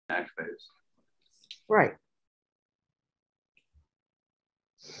taxpayers. Right.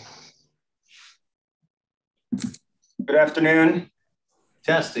 Good afternoon.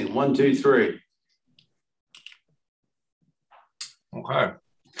 Testing, 1, 2, 3. Okay.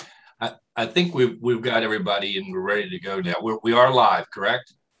 I think we've got everybody and we're ready to go now. We are live,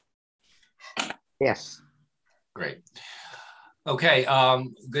 correct? Yes. Great. Okay.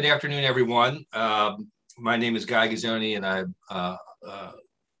 Good afternoon, everyone. My name is Guy Gazzoni, and I'm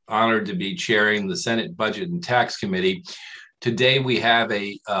honored to be chairing the Senate Budget and Tax Committee. Today, we have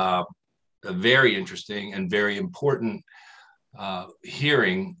a very interesting and very important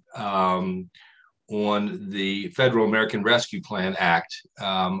hearing on the Federal American Rescue Plan Act.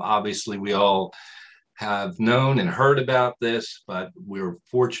 Obviously, we all have known and heard about this, but we're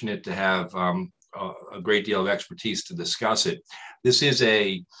fortunate to have a great deal of expertise to discuss it. This is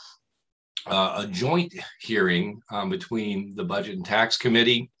a joint hearing between the Budget and Tax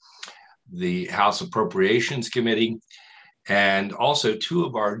Committee, the House Appropriations Committee, and also two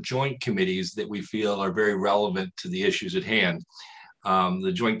of our joint committees that we feel are very relevant to the issues at hand.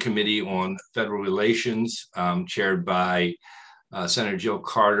 The Joint Committee on Federal Relations, chaired by Senator Jill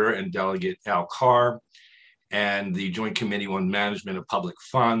Carter and Delegate Al Carr, and the Joint Committee on Management of Public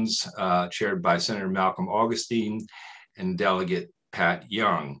Funds, chaired by Senator Malcolm Augustine and Delegate Pat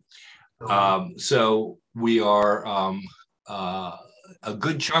Young. So we are a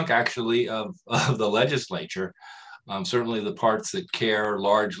good chunk, actually, of the legislature, certainly the parts that care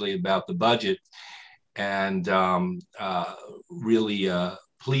largely about the budget, and really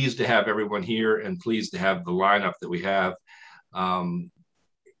pleased to have everyone here and pleased to have the lineup that we have.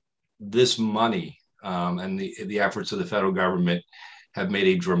 This money and the efforts of the federal government have made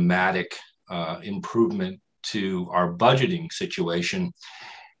a dramatic improvement to our budgeting situation.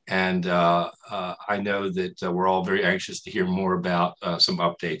 And I know that we're all very anxious to hear more about some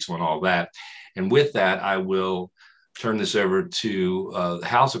updates on all that. And with that, I will turn this over to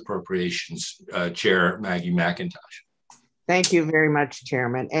House Appropriations Chair Maggie McIntosh. Thank you very much,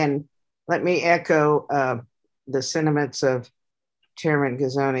 Chairman. And let me echo the sentiments of Chairman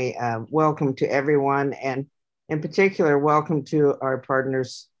Gazzoni. Welcome to everyone, and in particular, welcome to our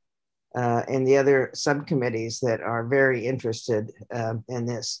partners in the other subcommittees that are very interested in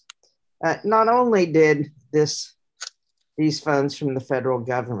this. Not only did these funds from the federal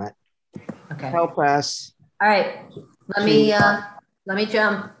government help us. All right, let me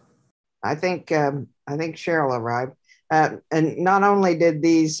jump. I think Cheryl arrived, and not only did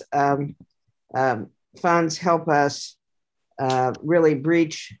these funds help us really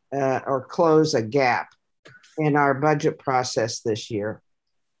breach or close a gap in our budget process this year,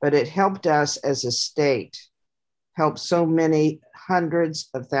 but it helped us as a state help so many hundreds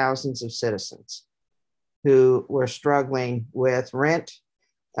of thousands of citizens who were struggling with rent,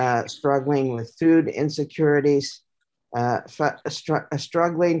 struggling with food insecurities,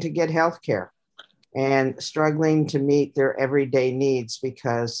 struggling to get health care, and struggling to meet their everyday needs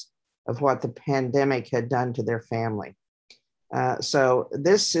because of what the pandemic had done to their family. So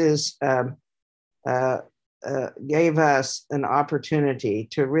this is gave us an opportunity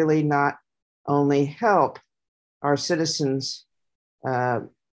to really not only help our citizens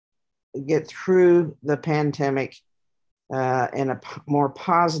get through the pandemic in a more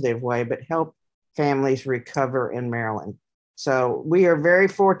positive way, but help families recover in Maryland. So we are very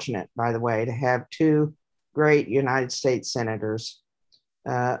fortunate, by the way, to have two great United States senators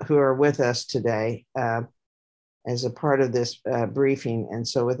who are with us today as a part of this briefing. And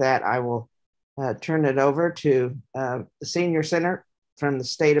so with that, I will turn it over to the senior senator from the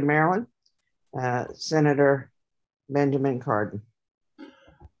state of Maryland, Senator Benjamin Cardin.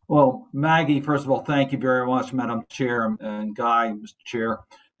 Well, Maggie, first of all, thank you very much, Madam Chair, and Guy, Mr. Chair,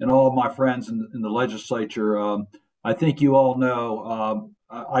 and all of my friends in the legislature. I think you all know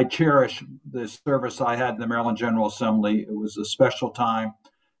I cherish the service I had in the Maryland General Assembly. It was a special time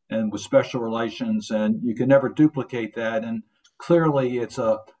and with special relations, and you can never duplicate that. And clearly, it's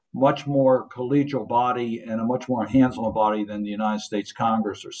a much more collegial body and a much more hands-on body than the United States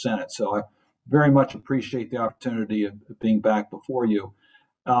Congress or Senate. So I very much appreciate the opportunity of being back before you.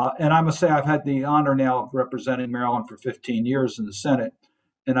 And I must say, I've had the honor now of representing Maryland for 15 years in the Senate,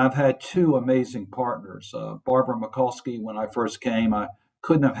 and I've had two amazing partners. Barbara Mikulski, when I first came, I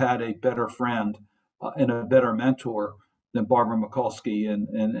couldn't have had a better friend and a better mentor than Barbara Mikulski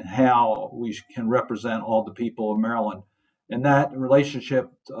and how we can represent all the people of Maryland. And that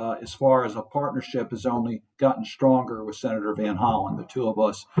relationship, as far as a partnership, has only gotten stronger with Senator Van Hollen. The two of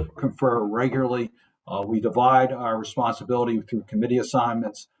us confer regularly. We divide our responsibility through committee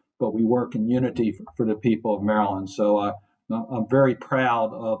assignments, but we work in unity for the people of Maryland. So I'm very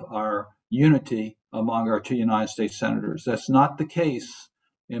proud of our unity among our two United States senators. That's not the case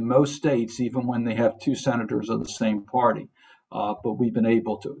in most states, even when they have two senators of the same party. But we've been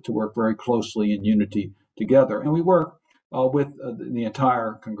able to work very closely in unity together. And we work with the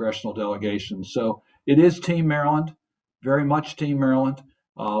entire congressional delegation. So it is Team Maryland, very much Team Maryland.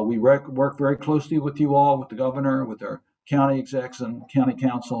 We work very closely with you all, with the governor, with our county execs and county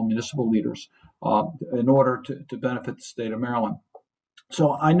council and municipal leaders in order to benefit the state of Maryland.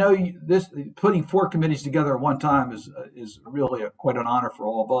 So I know this putting 4 committees together at one time is really quite an honor for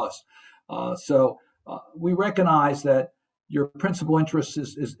all of us. So we recognize that your principal interest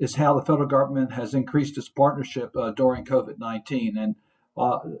is how the federal government has increased its partnership during COVID-19. And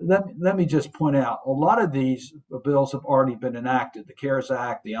let me just point out, a lot of these bills have already been enacted. The CARES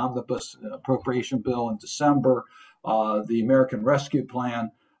Act, the Omnibus Appropriation Bill in December, the American Rescue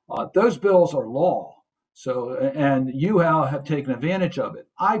Plan, those bills are law. So, and you have taken advantage of it.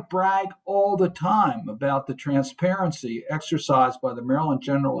 I brag all the time about the transparency exercised by the Maryland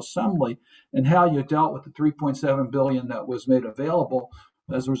General Assembly and how you dealt with the $3.7 billion that was made available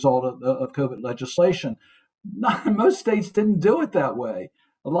as a result of COVID legislation. Most states didn't do it that way.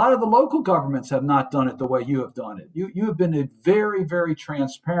 A lot of the local governments have not done it the way you have done it. You have been very, very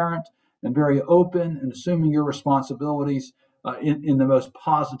transparent and very open and assuming your responsibilities in the most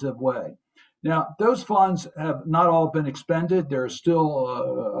positive way. Now, those funds have not all been expended. There are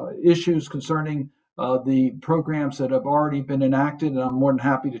still issues concerning the programs that have already been enacted, and I'm more than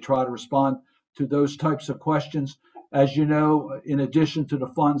happy to try to respond to those types of questions. As you know, in addition to the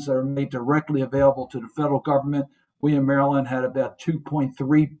funds that are made directly available to the federal government, we in Maryland had about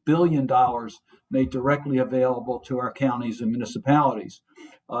 $2.3 billion made directly available to our counties and municipalities.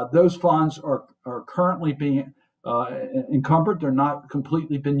 Those funds are currently being encumbered. They're not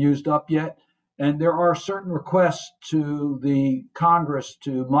completely been used up yet. And there are certain requests to the Congress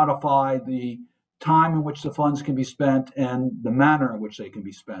to modify the time in which the funds can be spent and the manner in which they can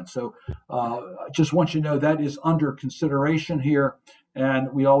be spent. So I just want you to know that is under consideration here.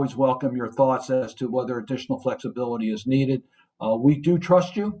 And we always welcome your thoughts as to whether additional flexibility is needed. We do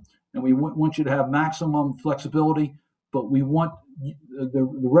trust you, and we want you to have maximum flexibility, but we want the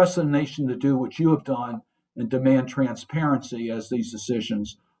rest of the nation to do what you have done and demand transparency as these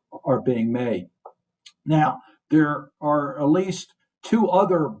decisions are being made. Now, there are at least 2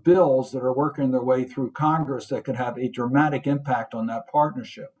 other bills that are working their way through Congress that could have a dramatic impact on that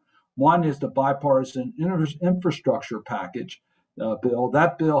partnership. One is the bipartisan infrastructure package bill.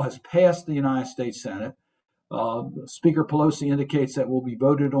 That bill has passed the United States Senate. Speaker Pelosi indicates that will be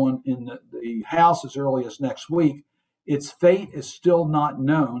voted on in the House as early as next week. Its fate is still not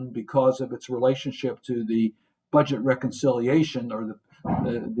known because of its relationship to the budget reconciliation or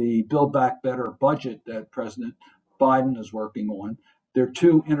the Build Back Better budget that President Biden is working on. They're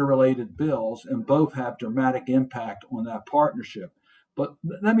 2 interrelated bills, and both have dramatic impact on that partnership. But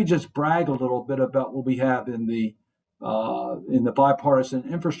let me just brag a little bit about what we have in the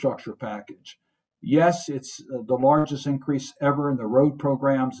bipartisan infrastructure package. Yes, it's the largest increase ever in the road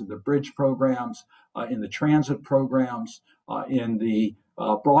programs, in the bridge programs, in the transit programs, in the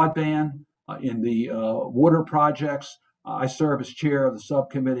broadband, in the water projects. I serve as chair of the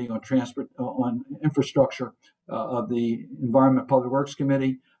subcommittee on infrastructure of the Environment Public Works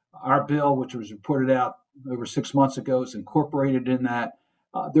Committee. Our bill, which was reported out over 6 months ago, is incorporated in that.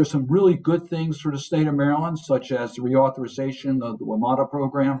 There's some really good things for the state of Maryland, such as the reauthorization of the WMATA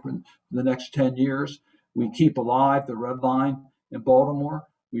program for the next 10 years. We keep alive the Red Line in Baltimore.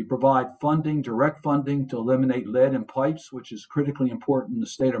 We provide funding, direct funding, to eliminate lead in pipes, which is critically important in the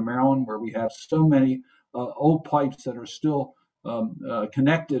state of Maryland, where we have so many old pipes that are still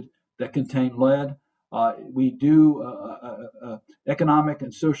connected that contain lead. We do economic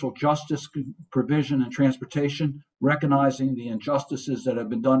and social justice provision and transportation, recognizing the injustices that have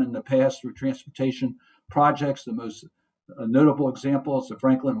been done in the past through transportation projects. The most notable example is the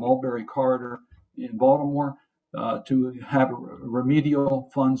Franklin-Mulberry corridor in Baltimore, to have remedial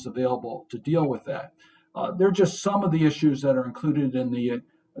funds available to deal with that. They're just some of the issues that are included in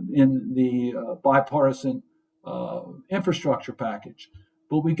the bipartisan infrastructure package.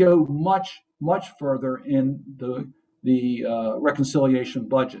 But we go much further in the reconciliation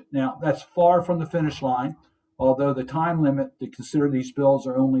budget. Now, that's far from the finish line, although the time limit to consider these bills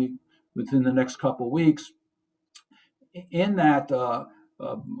are only within the next couple of weeks. In that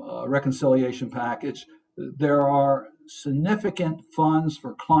reconciliation package, there are significant funds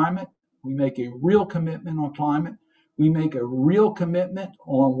for climate. We make a real commitment on climate. We make a real commitment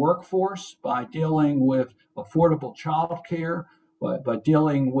on workforce by dealing with affordable child care, by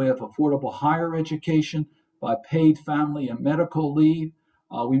dealing with affordable higher education, by paid family and medical leave.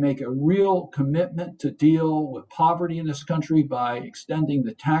 We make a real commitment to deal with poverty in this country by extending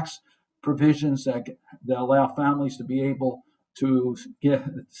the tax provisions that allow families to be able to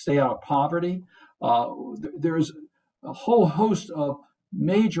stay out of poverty. There's a whole host of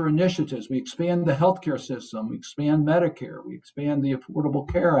major initiatives. We expand the healthcare system, we expand Medicare, we expand the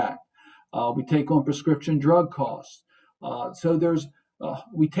Affordable Care Act, we take on prescription drug costs.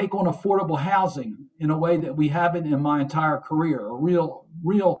 We take on affordable housing in a way that we haven't in my entire career, a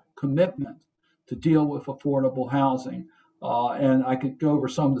real commitment to deal with affordable housing. And I could go over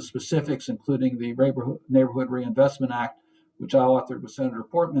some of the specifics, including the Neighborhood Reinvestment Act, which I authored with Senator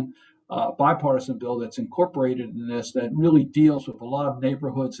Portman, bipartisan bill that's incorporated in this that really deals with a lot of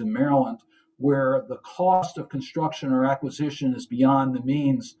neighborhoods in Maryland where the cost of construction or acquisition is beyond the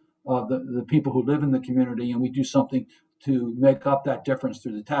means of the people who live in the community, and we do something to make up that difference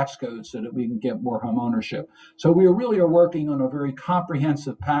through the tax code so that we can get more home ownership. So we really are working on a very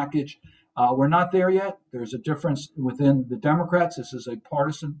comprehensive package. We're not there yet. There's a difference within the Democrats. This is a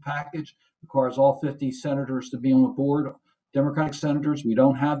partisan package. It requires all 50 senators to be on the board, Democratic senators. We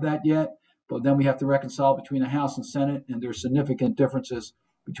don't have that yet, but then we have to reconcile between the House and Senate, and there's significant differences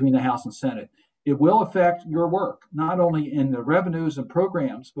between the House and Senate. It will affect your work, not only in the revenues and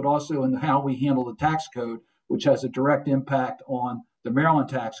programs, but also in how we handle the tax code, which has a direct impact on the Maryland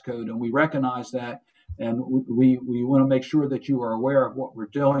tax code. And we recognize that, and we want to make sure that you are aware of what we're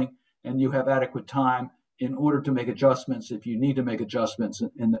doing and you have adequate time in order to make adjustments if you need to make adjustments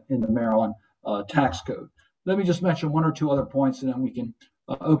in the Maryland tax code. Let me just mention one or two other points, and then we can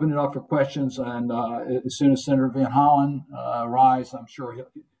open it up for questions. And as soon as Senator Van Hollen arrives, I'm sure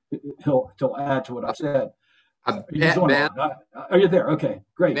he'll add to what I said. Ben, are you there? Okay,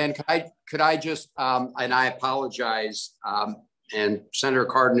 great. Ben, could I just, and I apologize, and Senator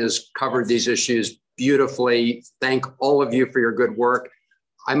Cardin has covered these issues beautifully. Thank all of you for your good work.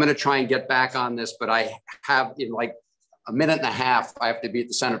 I'm going to try and get back on this, but I have in like a minute and a half, I have to be at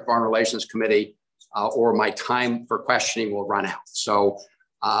the Senate Foreign Relations Committee or my time for questioning will run out. So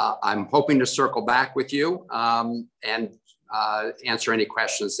I'm hoping to circle back with you and answer any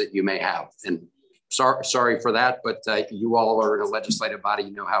questions that you may have. And sorry for that, but you all are in a legislative body.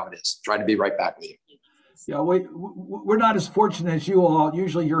 You know how it is. Try to be right back with you. Yeah, we're not as fortunate as you all.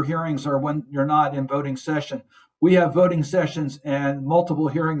 Usually your hearings are when you're not in voting session. We have voting sessions and multiple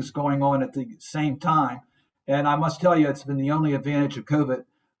hearings going on at the same time. And I must tell you, it's been the only advantage of COVID.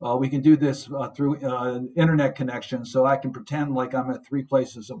 We can do this through internet connection, so I can pretend like I'm at three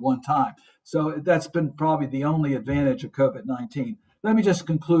places at one time. So that's been probably the only advantage of COVID-19. Let me just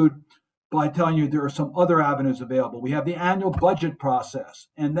conclude by telling you there are some other avenues available. We have the annual budget process,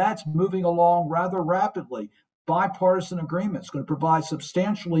 and that's moving along rather rapidly. Bipartisan agreements going to provide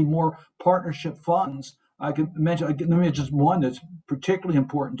substantially more partnership funds. I can mention, let me just one that's particularly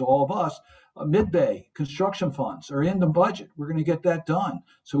important to all of us. Mid-Bay construction funds are in the budget. We're going to get that done.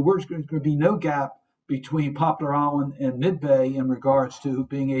 So there's going to be no gap between Poplar Island and Mid-Bay in regards to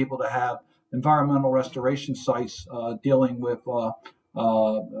being able to have environmental restoration sites dealing with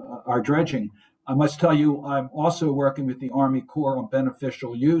our dredging. I must tell you, I'm also working with the Army Corps on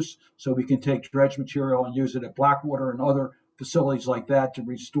beneficial use, so we can take dredge material and use it at Blackwater and other facilities like that to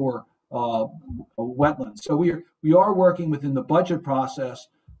restore wetlands. So we are working within the budget process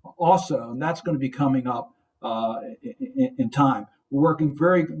also, and that's going to be coming up in time. We're working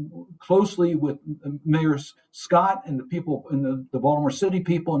very closely with Mayor Scott and the people in the Baltimore City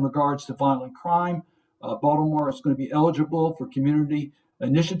people in regards to violent crime. Baltimore is going to be eligible for community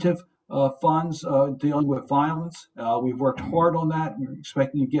initiative funds dealing with violence. We've worked hard on that. We're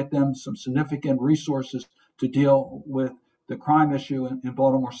expecting to get them some significant resources to deal with the crime issue in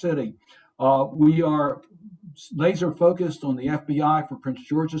Baltimore City. We are laser focused on the FBI for Prince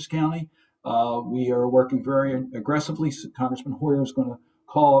George's County. We are working very aggressively. Congressman Hoyer is going to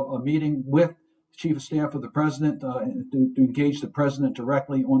call a meeting with the Chief of Staff of the President to engage the President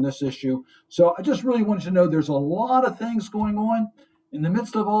directly on this issue. So I just really wanted to know there's a lot of things going on. In the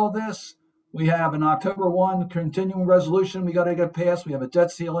midst of all this, we have an October 1 continuing resolution we got to get passed. We have a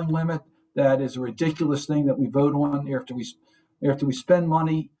debt ceiling limit that is a ridiculous thing that we vote on after we spend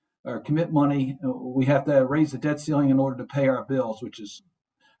money or commit money. We have to raise the debt ceiling in order to pay our bills, which is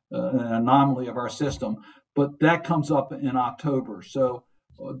an anomaly of our system. But that comes up in October. So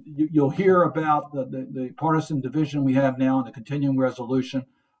you'll hear about the partisan division we have now in the continuing resolution.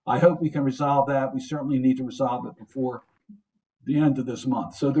 I hope we can resolve that. We certainly need to resolve it before the end of this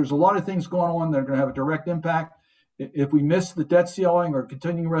month. So there's a lot of things going on that are going to have a direct impact. If we miss the debt ceiling or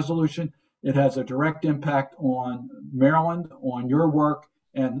continuing resolution, it has a direct impact on Maryland, on your work,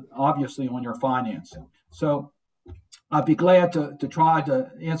 and obviously on your financing. So I'd be glad to try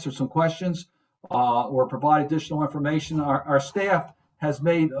to answer some questions or provide additional information. Our staff has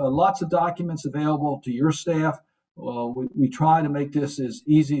made lots of documents available to your staff. We try to make this as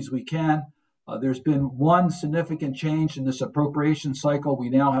easy as we can. There's been one significant change in this appropriation cycle. We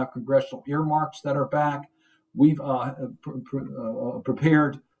now have congressional earmarks that are back. We've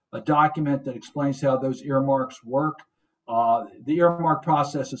prepared a document that explains how those earmarks work. The earmark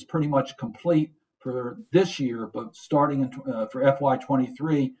process is pretty much complete for this year, but starting for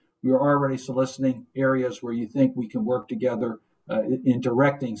FY23, we are already soliciting areas where you think we can work together in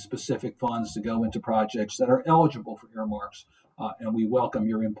directing specific funds to go into projects that are eligible for earmarks. And we welcome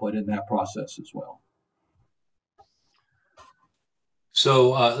your input in that process as well.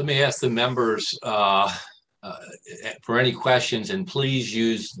 So let me ask the members for any questions, and please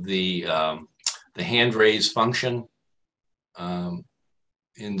use the hand raise function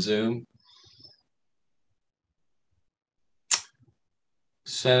in Zoom.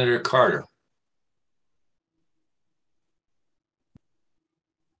 Senator Carter.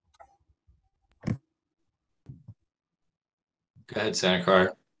 Go ahead, Senator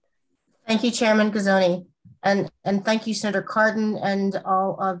Carter. Thank you, Chairman Gazzoni. And thank you, Senator Cardin, and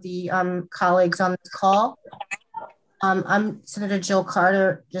all of the colleagues on this call. I'm Senator Jill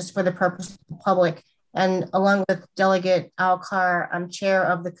Carter, just for the purpose of the public. And along with Delegate Al Carr, I'm chair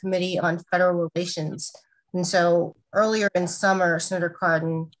of the Committee on Federal Relations. And so earlier in summer, Senator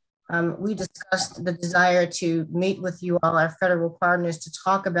Cardin, we discussed the desire to meet with you all, our federal partners, to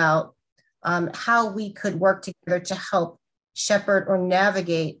talk about how we could work together to help shepherd or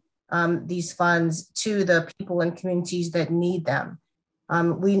navigate these funds to the people and communities that need them.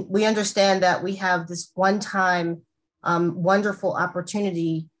 We understand that we have this one-time wonderful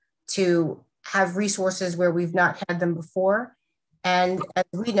opportunity to have resources where we've not had them before. And as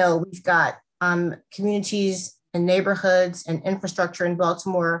we know, we've got communities and neighborhoods and infrastructure in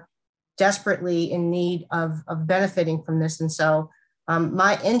Baltimore desperately in need of benefiting from this. And so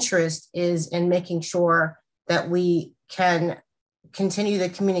my interest is in making sure that we can continue the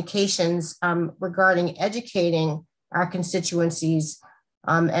communications regarding educating our constituencies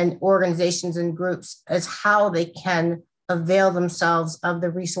and organizations and groups as how they can avail themselves of the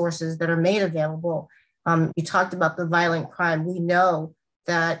resources that are made available. You talked about the violent crime. We know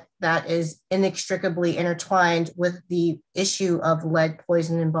that that is inextricably intertwined with the issue of lead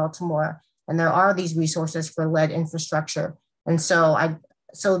poison in Baltimore. And there are these resources for lead infrastructure. And so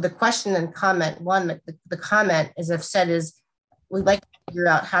the question and comment, the comment, as I've said, is we'd like to figure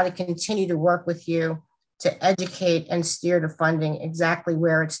out how to continue to work with you to educate and steer the funding exactly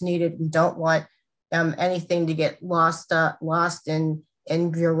where it's needed. We don't want anything to get lost in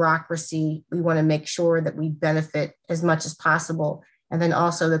bureaucracy. We want to make sure that we benefit as much as possible. And then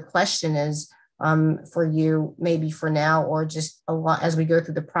also the question is for you, maybe for now, or just a lot as we go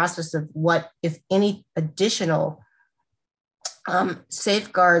through the process of what, if any, additional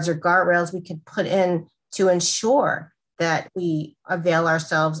safeguards or guardrails we can put in to ensure that we avail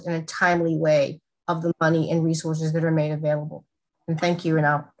ourselves in a timely way of the money and resources that are made available. And thank you, and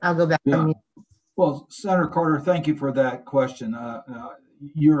I'll go back. Yeah. Well, Senator Carter, thank you for that question.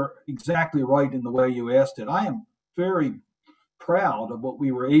 You're exactly right in the way you asked it. I am very proud of what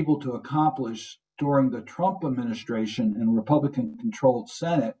we were able to accomplish during the Trump administration and Republican-controlled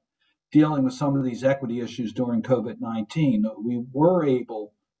Senate dealing with some of these equity issues during COVID-19. We were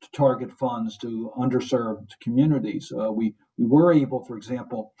able to target funds to underserved communities. We were able, for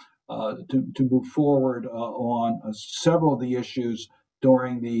example, to move forward on several of the issues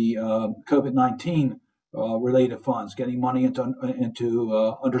during the COVID-19 related funds, getting money into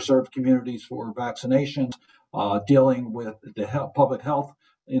underserved communities for vaccinations, dealing with the public health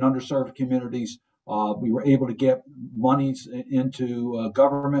in underserved communities. We were able to get monies into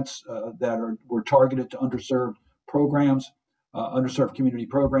governments that were targeted to underserved programs, underserved community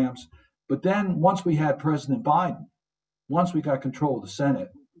programs. But then once we had President Biden, once we got control of the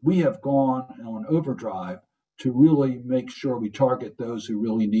Senate, we have gone on overdrive to really make sure we target those who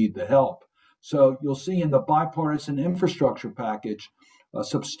really need the help. So you'll see in the bipartisan infrastructure package a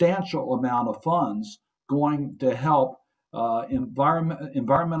substantial amount of funds going to help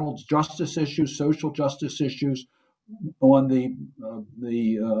environmental justice issues, social justice issues. On the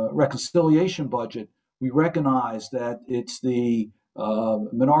reconciliation budget, we recognize that it's the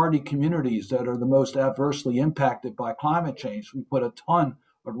minority communities that are the most adversely impacted by climate change. We put a ton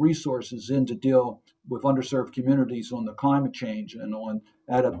of resources in to deal with underserved communities on the climate change and on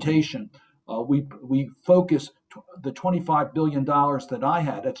adaptation. We focus the $25 billion that I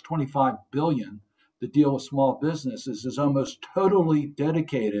had, that's $25 billion, to deal with small businesses, is almost totally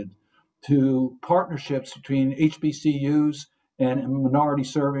dedicated to partnerships between HBCUs and minority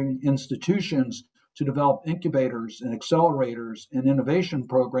serving institutions to develop incubators and accelerators and innovation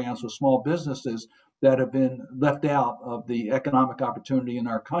programs with small businesses that have been left out of the economic opportunity in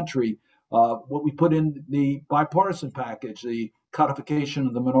our country. What we put in the bipartisan package, the codification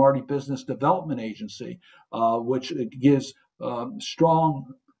of the Minority Business Development Agency, which gives strong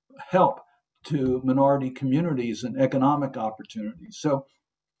help to minority communities and economic opportunities. So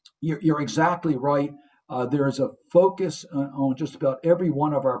you're exactly right. There is a focus on just about every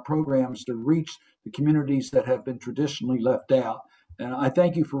one of our programs to reach the communities that have been traditionally left out. And I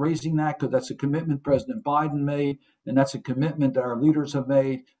thank you for raising that, because that's a commitment President Biden made, and that's a commitment that our leaders have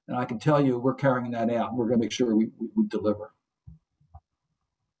made. And I can tell you we're carrying that out. We're going to make sure we deliver.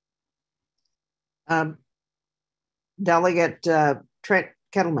 Delegate Trent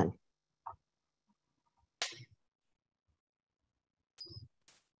Kettleman.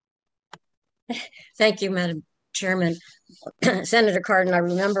 Thank you, Madam Chairman. Senator Cardin, I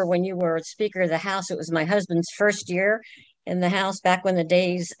remember when you were Speaker of the House, it was my husband's first year in the House, back when the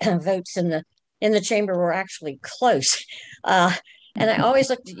days votes in the chamber were actually close. And I always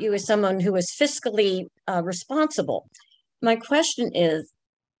looked at you as someone who was fiscally responsible. My question is,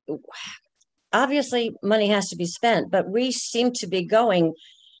 obviously money has to be spent, but we seem to be going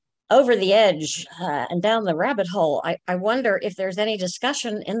over the edge and down the rabbit hole. I wonder if there's any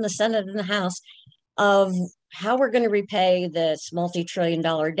discussion in the Senate and the House of how we're going to repay this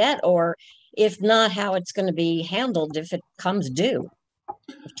multi-trillion-dollar debt, or if not, how it's going to be handled if it comes due.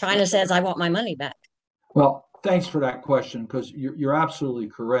 If China says, I want my money back. Well, thanks for that question, because you're absolutely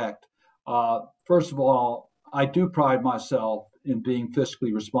correct. First of all, I do pride myself in being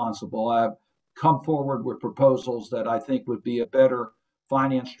fiscally responsible. I've come forward with proposals that I think would be a better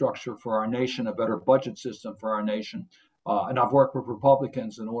finance structure for our nation, a better budget system for our nation. And I've worked with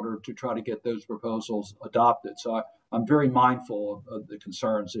Republicans in order to try to get those proposals adopted. So I'm very mindful of the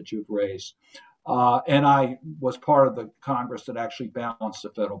concerns that you've raised. And I was part of the Congress that actually balanced the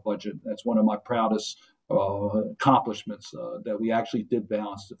federal budget. That's one of my proudest accomplishments, that we actually did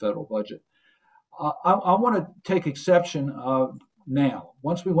balance the federal budget. I want to take exception now.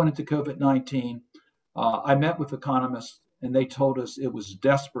 Once we went into COVID-19, I met with economists, and they told us it was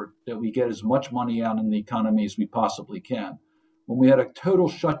desperate that we get as much money out in the economy as we possibly can. When we had a total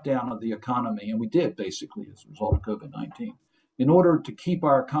shutdown of the economy, and we did basically as a result of COVID-19, in order to keep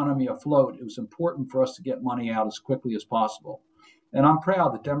our economy afloat, it was important for us to get money out as quickly as possible. And I'm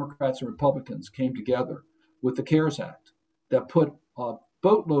proud that Democrats and Republicans came together with the CARES Act that put a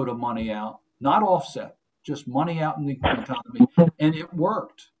boatload of money out, not offset, just money out in the economy. And it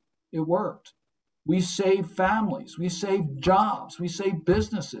worked. It worked. We saved families, we saved jobs, we saved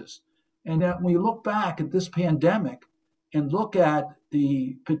businesses. And that when you look back at this pandemic and look at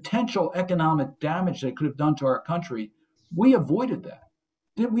the potential economic damage they could have done to our country, we avoided that.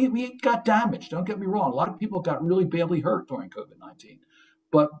 We got damaged, don't get me wrong. A lot of people got really badly hurt during COVID-19,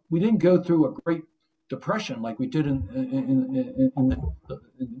 but we didn't go through a Great Depression like we did in the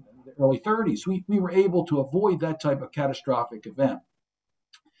early 30s. We were able to avoid that type of catastrophic event.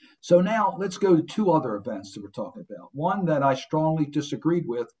 So now let's go to two other events that we're talking about. One that I strongly disagreed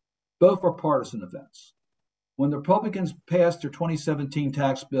with. Both are partisan events. When the Republicans passed their 2017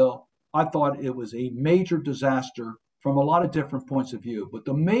 tax bill, I thought it was a major disaster from a lot of different points of view. But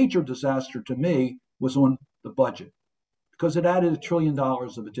the major disaster to me was on the budget, because it added $1 trillion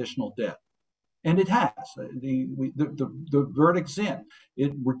of additional debt. And it has. The verdict's in.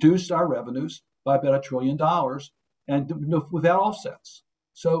 It reduced our revenues by about $1 trillion and without offsets.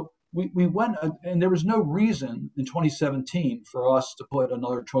 So we went, and there was no reason in 2017 for us to put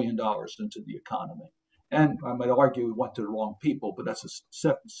another $1 trillion into the economy. And I might argue we went to the wrong people, but that's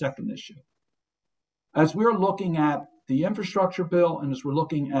a second issue. As we're looking at the infrastructure bill and as we're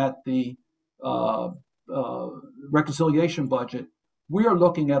looking at the reconciliation budget, we are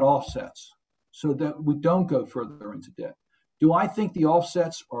looking at offsets so that we don't go further into debt. Do I think the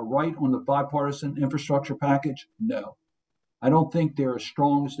offsets are right on the bipartisan infrastructure package? No. I don't think they're as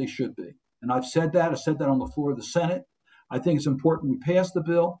strong as they should be. And I've said that. I said that on the floor of the Senate. I think it's important we pass the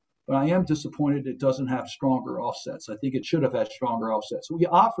bill, but I am disappointed it doesn't have stronger offsets. I think it should have had stronger offsets. We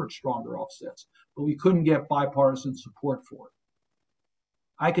offered stronger offsets, but we couldn't get bipartisan support for it.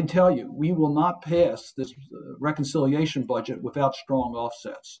 I can tell you, we will not pass this reconciliation budget without strong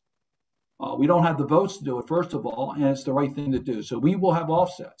offsets. We don't have the votes to do it, first of all, and it's the right thing to do. So we will have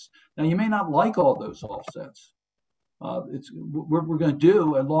offsets. Now, you may not like all those offsets. What we're going to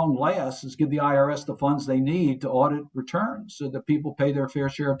do at long last is give the IRS the funds they need to audit returns so that people pay their fair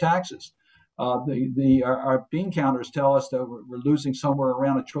share of taxes. Our bean counters tell us that we're losing somewhere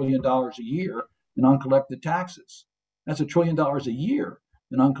around $1 trillion a year in uncollected taxes. That's $1 trillion a year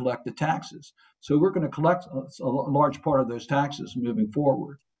in uncollected taxes. So we're going to collect a large part of those taxes moving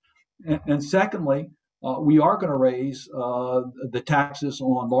forward. And secondly, we are going to raise the taxes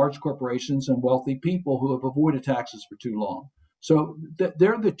on large corporations and wealthy people who have avoided taxes for too long. So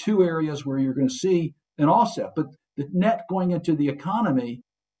they're the two areas where you're going to see an offset. But the net going into the economy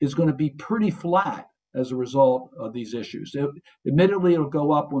is going to be pretty flat as a result of these issues. Admittedly, it'll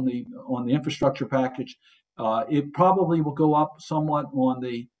go up on the infrastructure package. It probably will go up somewhat on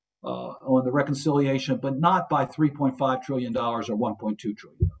the reconciliation, but not by $3.5 trillion or $1.2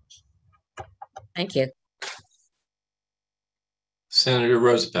 trillion. Thank you. Senator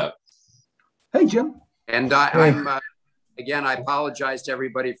Roosevelt. Hey, Jim. And I'm again, I apologize to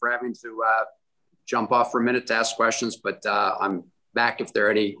everybody for having to jump off for a minute to ask questions, but I'm back if there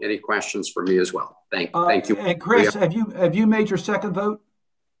are any questions for me as well. Thank you. And Chris, have you made your second vote?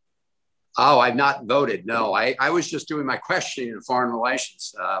 Oh, I've not voted. No, I was just doing my questioning in foreign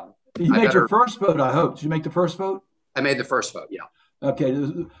relations. You made your first vote, I hope. Did you make the first vote? I made the first vote, yeah.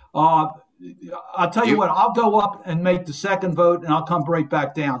 Okay. I'll tell you what, I'll go up and make the second vote and I'll come right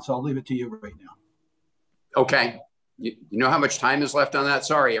back down. So I'll leave it to you right now. Okay. You know how much time is left on that?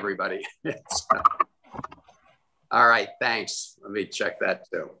 Sorry, everybody. All right. Thanks. Let me check that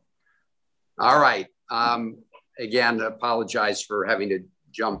too. All right. Again, apologize for having to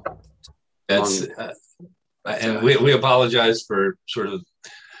jump. That's and we apologize for sort of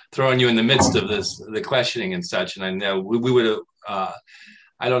throwing you in the midst of the questioning and such. And I know we would have,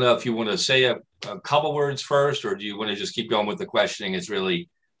 I don't know if you want to say a couple words first, or do you want to just keep going with the questioning? It's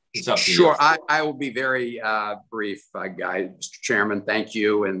up to you. Sure. I will be very brief, Mr. Chairman. Thank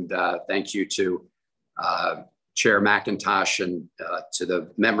you. And thank you to Chair McIntosh and to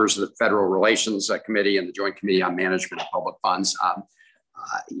the members of the Federal Relations Committee and the Joint Committee on Management of Public Funds.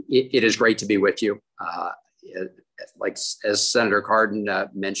 It is great to be with you. Like as Senator Cardin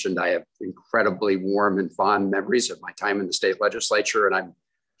mentioned, I have incredibly warm and fond memories of my time in the state legislature, and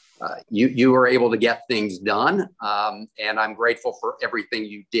you were able to get things done, and I'm grateful for everything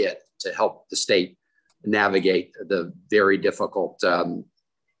you did to help the state navigate the very difficult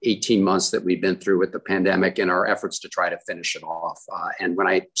 18 months that we've been through with the pandemic and our efforts to try to finish it off. And when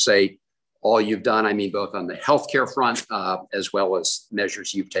I say all you've done, I mean both on the healthcare front as well as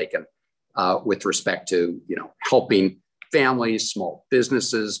measures you've taken with respect to helping families, small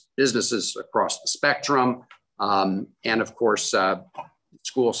businesses across the spectrum, and of course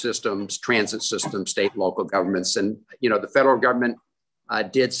school systems, transit systems, state and local governments. And the federal government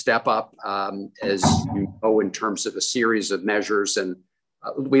did step up, as you know, in terms of a series of measures, and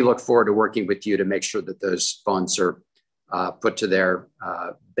we look forward to working with you to make sure that those funds are put to their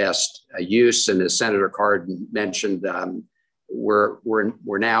best use. And as Senator Cardin mentioned, we're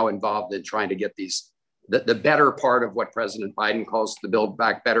now involved in trying to get the better part of what President Biden calls the Build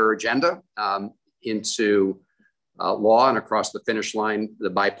Back Better agenda into law and across the finish line, the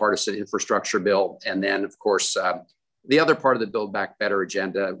bipartisan infrastructure bill. And then, of course, the other part of the Build Back Better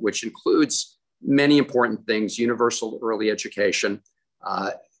agenda, which includes many important things: universal early education,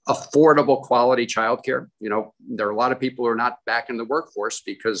 affordable quality childcare. There are a lot of people who are not back in the workforce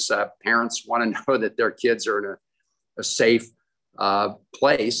because parents want to know that their kids are in a safe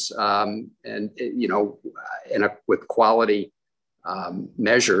place, with quality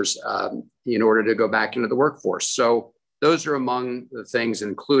measures in order to go back into the workforce. So those are among the things,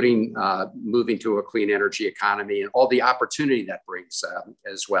 including moving to a clean energy economy and all the opportunity that brings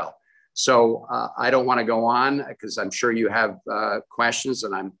as well. So I don't want to go on because I'm sure you have questions,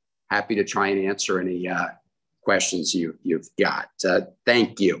 and I'm happy to try and answer any questions you've got.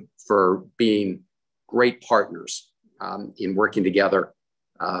 Thank you for being great partners in working together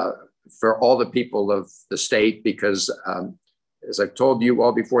for all the people of the state, because as I've told you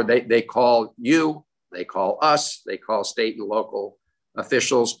all before, they call you, they call us, they call state and local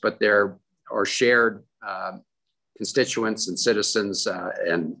officials, but there are shared constituents and citizens,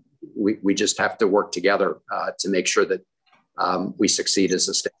 and we just have to work together to make sure that we succeed as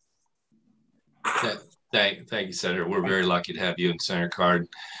a state. Thank you, Senator. We're very lucky to have you and Senator Cardin.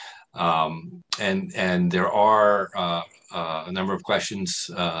 And there are a number of questions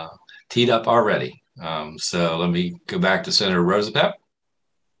teed up already. So let me go back to Senator Roosevelt.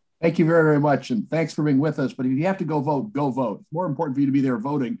 Thank you very, very much. And thanks for being with us. But if you have to go vote, go vote. It's more important for you to be there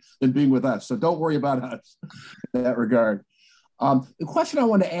voting than being with us. So don't worry about us in that regard. The question I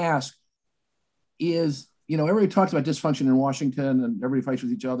want to ask is, everybody talks about dysfunction in Washington and everybody fights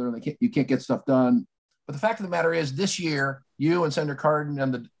with each other and you can't get stuff done. But the fact of the matter is, this year, you and Senator Cardin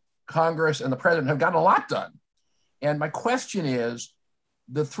and the Congress and the president have gotten a lot done. And my question is,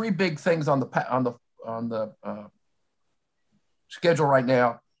 the three big things on the schedule right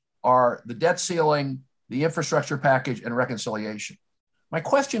now are the debt ceiling, the infrastructure package, and reconciliation. My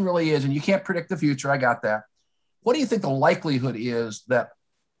question really is, and you can't predict the future, I got that. What do you think the likelihood is that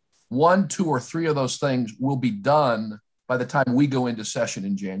 1, 2, or 3 of those things will be done by the time we go into session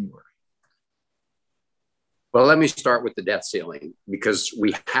in January? Well, let me start with the debt ceiling, because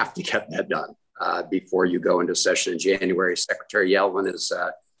we have to get that done before you go into session in January. Secretary Yellen has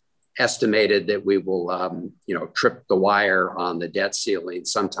estimated that we will, trip the wire on the debt ceiling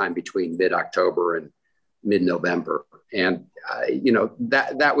sometime between mid-October and mid-November. And,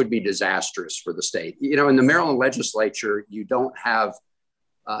 that would be disastrous for the state. In the Maryland legislature, you don't have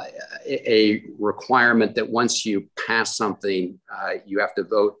a requirement that once you pass something, you have to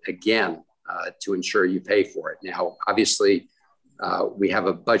vote again to ensure you pay for it. Now, obviously, we have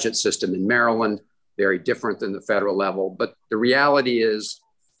a budget system in Maryland, very different than the federal level. But the reality is,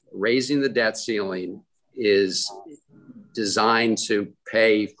 raising the debt ceiling is designed to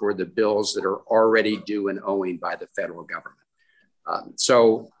pay for the bills that are already due and owing by the federal government.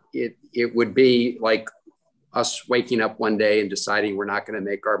 So it would be like us waking up one day and deciding we're not going to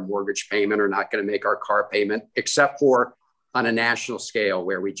make our mortgage payment or not going to make our car payment, except for on a national scale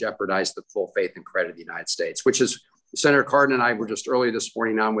where we jeopardize the full faith and credit of the United States, which is Senator Cardin and I were just earlier this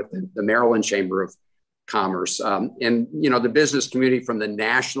morning on with the Maryland Chamber of Commerce. And, the business community, from the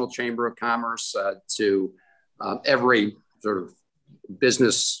National Chamber of Commerce to every sort of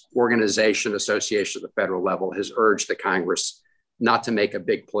business organization, association at the federal level, has urged the Congress not to make a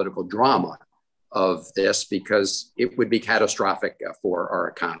big political drama of this, because it would be catastrophic for our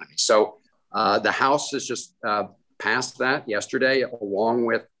economy. So the House has just passed that yesterday, along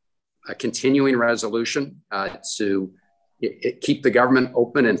with a continuing resolution to keep the government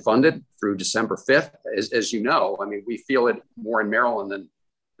open and funded through December 5th. As you know, I mean, we feel it more in Maryland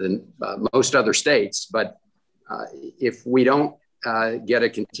than most other states. But if we don't get a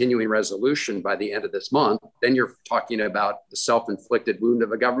continuing resolution by the end of this month, then you're talking about the self-inflicted wound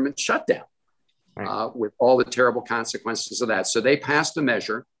of a government shutdown, with all the terrible consequences of that. So they passed a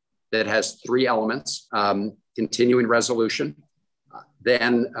measure that has 3 elements: continuing resolution,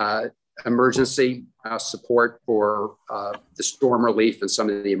 then emergency support for the storm relief and some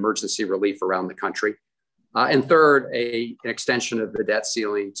of the emergency relief around the country. And third, an extension of the debt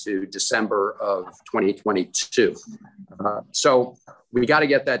ceiling to December of 2022. So we got to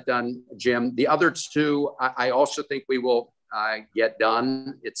get that done, Jim. The other 2, I also think we will get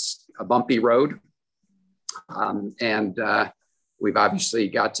done. It's a bumpy road. And we've obviously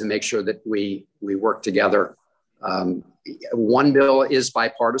got to make sure that we work together. One bill is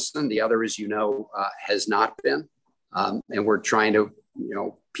bipartisan. The other, as you know, has not been. And we're trying to,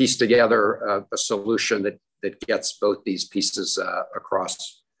 piece together a solution that gets both these pieces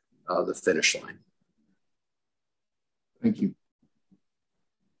across the finish line. Thank you.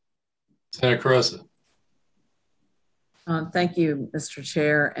 Senator Carosa. Thank you, Mr.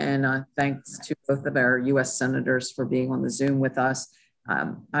 Chair, and thanks to both of our U.S. senators for being on the Zoom with us.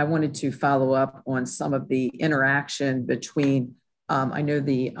 I wanted to follow up on some of the interaction between, I know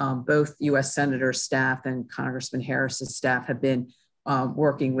the both U.S. Senator staff and Congressman Harris's staff have been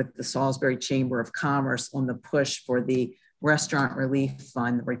working with the Salisbury Chamber of Commerce on the push for the Restaurant Relief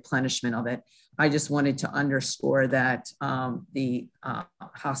Fund, the replenishment of it. I just wanted to underscore that the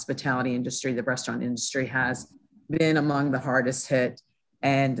hospitality industry, the restaurant industry, has been among the hardest hit,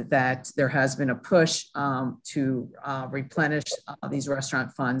 and that there has been a push to replenish these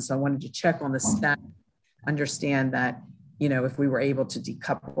restaurant funds. So I wanted to check on the staff, understand that, if we were able to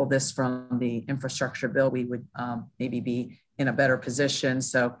decouple this from the infrastructure bill, we would maybe be in a better position.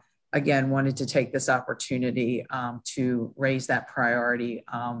 So again, wanted to take this opportunity to raise that priority,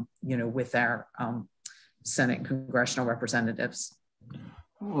 with our Senate and congressional representatives.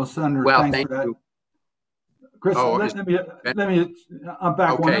 Well, Senator, thank you. Chris, let me I'm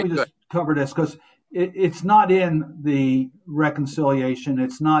back one. Let me just cover this, because it's not in the reconciliation.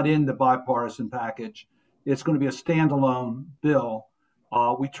 It's not in the bipartisan package. It's going to be a standalone bill.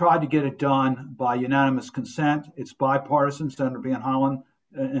 We tried to get it done by unanimous consent. It's bipartisan. Senator Van Hollen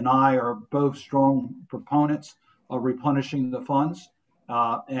and I are both strong proponents of replenishing the funds.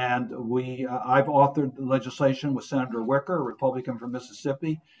 And I've authored the legislation with Senator Wicker, a Republican from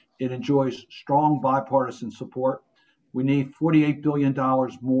Mississippi. It enjoys strong bipartisan support. We need $48 billion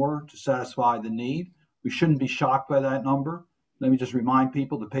more to satisfy the need. We shouldn't be shocked by that number. Let me just remind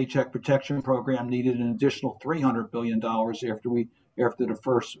people the Paycheck Protection Program needed an additional $300 billion after the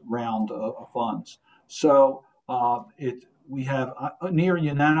first round of funds. So we have near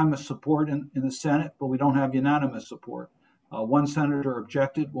unanimous support in the Senate, but we don't have unanimous support. One senator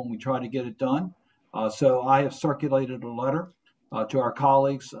objected when we tried to get it done. So I have circulated a letter to our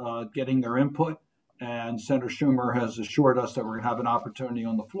colleagues getting their input, and Senator Schumer has assured us that we're going to have an opportunity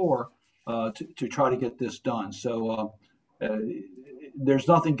on the floor to try to get this done. So there's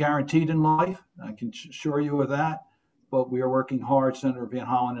nothing guaranteed in life. I can assure you of that. But we are working hard, Senator Van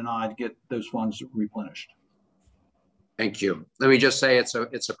Hollen and I, to get those funds replenished. Thank you. Let me just say it's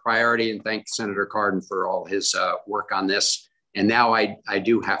a priority, and thank Senator Cardin for all his work on this. And now I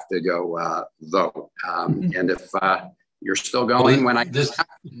do have to go vote. And if you're still going, I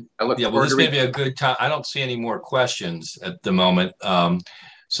look forward this may be a good time. I don't see any more questions at the moment.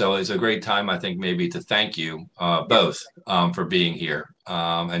 So it's a great time, I think, maybe to thank you both for being here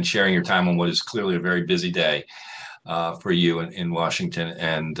and sharing your time on what is clearly a very busy day for you in Washington.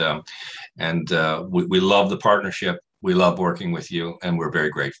 And we love the partnership. We love working with you, and we're very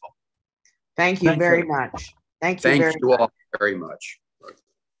grateful. Thank you very much. Thank you all very much.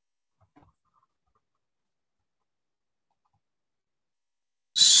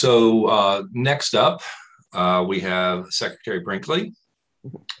 So next up, we have Secretary Brinkley,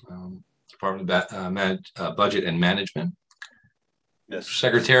 Department of Budget and Management. Yes.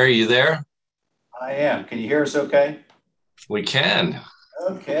 Secretary, are you there? I am. Can you hear us okay? We can.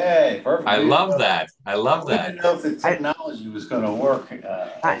 Okay, perfect. I love that. I love that. I didn't know if the technology was going to work.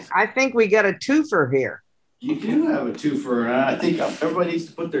 I think we got a twofer here. You do have a twofer, and I think everybody needs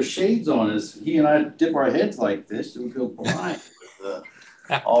to put their shades on as he and I dip our heads like this and we feel blind with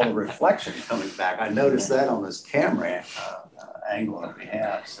all the reflection coming back. I noticed that on this camera angle that we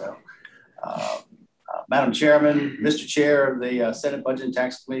have. So, Madam Chairman, Mr. Chair of the Senate Budget and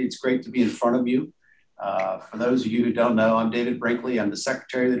Tax Committee, it's great to be in front of you. For those of you who don't know, I'm David Brinkley. I'm the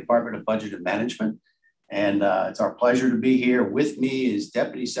Secretary of the Department of Budget and Management. And it's our pleasure to be here. With me is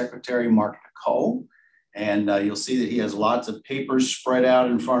Deputy Secretary Mark Nicole. And you'll see that he has lots of papers spread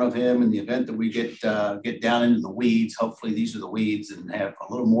out in front of him in the event that we get down into the weeds. Hopefully these are the weeds and have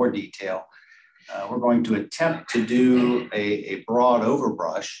a little more detail. We're going to attempt to do a broad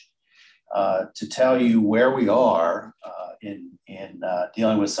overbrush to tell you where we are in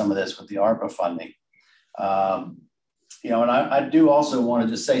dealing with some of this with the ARPA funding. And I do also want to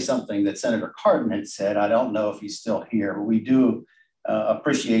just say something that Senator Cardin had said. I don't know if he's still here, but we do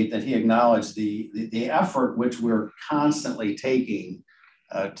appreciate that he acknowledged the effort which we're constantly taking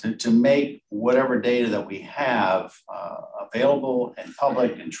to make whatever data that we have available and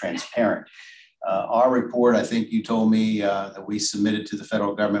public and transparent. Our report, I think you told me that we submitted to the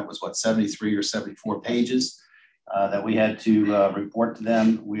federal government was what, 73 or 74 pages that we had to report to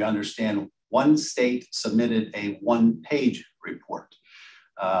them. We understand one state submitted a one-page report.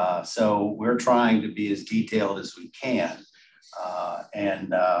 So we're trying to be as detailed as we can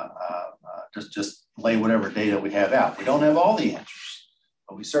and just lay whatever data we have out. We don't have all the answers,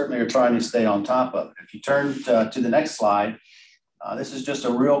 but we certainly are trying to stay on top of it. If you turn to the next slide, this is just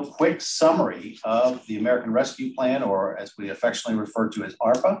a real quick summary of the American Rescue Plan, or as we affectionately refer to as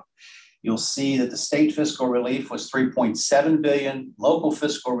ARPA. You'll see that the state fiscal relief was $3.7 billion, local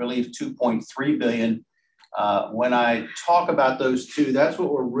fiscal relief $2.3 billion. When I talk about those two, that's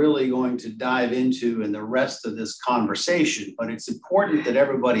what we're really going to dive into in the rest of this conversation. But it's important that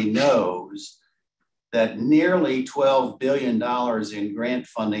everybody knows that nearly $12 billion in grant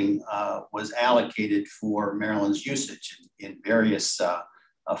funding was allocated for Maryland's usage in various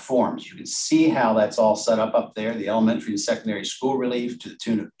forms. You can see how that's all set up there. The elementary and secondary school relief to the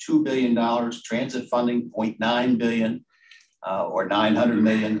tune of $2 billion, transit funding $0.9 billion or $900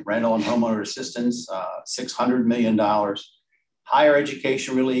 million, rental and homeowner assistance $600 million, higher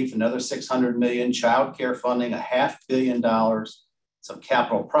education relief another $600 million, child care funding $500 million, some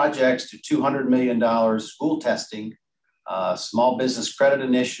capital projects to $200 million, school testing, small business credit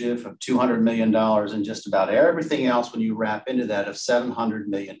initiative of $200 million, and just about everything else when you wrap into that of $700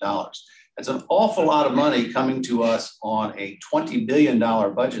 million. That's an awful lot of money coming to us on a $20 billion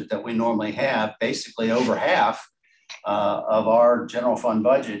budget that we normally have. Basically over half of our general fund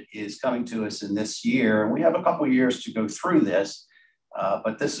budget is coming to us in this year. And we have a couple of years to go through this,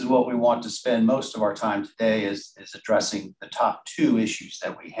 but this is what we want to spend most of our time today is addressing the top two issues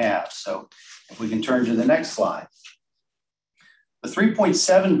that we have. So if we can turn to the next slide. The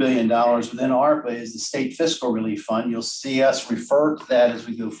 $3.7 billion within ARPA is the State Fiscal Relief Fund. You'll see us refer to that as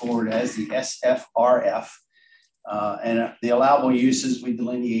we go forward as the SFRF. And the allowable uses we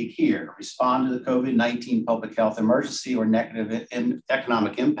delineate here: respond to the COVID-19 public health emergency or negative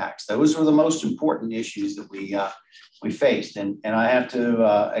economic impacts. Those were the most important issues that we faced. And I have to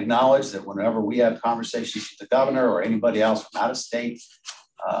acknowledge that whenever we have conversations with the governor or anybody else from out of state,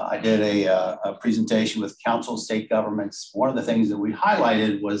 I did a presentation with council of state governments. One of the things that we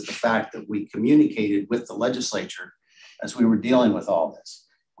highlighted was the fact that we communicated with the legislature as we were dealing with all this.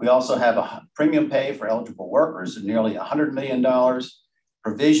 We also have a premium pay for eligible workers of nearly $100 million,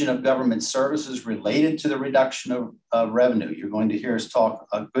 provision of government services related to the reduction of revenue. You're going to hear us talk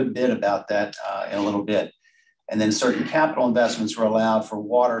a good bit about that in a little bit. And then certain capital investments were allowed for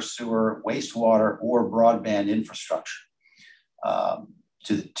water, sewer, wastewater, or broadband infrastructure.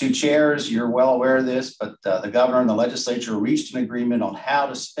 To the two chairs, you're well aware of this, but the governor and the legislature reached an agreement on how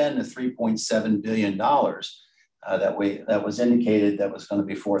to spend the $3.7 billion that was indicated that was going to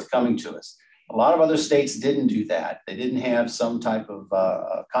be forthcoming to us. A lot of other states didn't do that. They didn't have some type of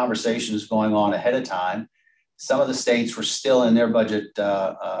conversations going on ahead of time. Some of the states were still in their budget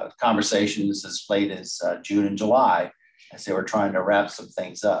conversations as late as June and July, as they were trying to wrap some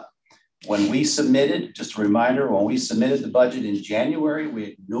things up. When we submitted, just a reminder, when we submitted the budget in January, we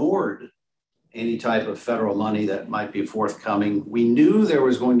ignored any type of federal money that might be forthcoming. We knew there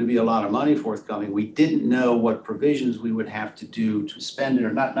was going to be a lot of money forthcoming. We didn't know what provisions we would have to do to spend it,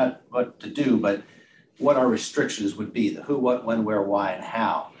 or not what to do, but what our restrictions would be, the who, what, when, where, why, and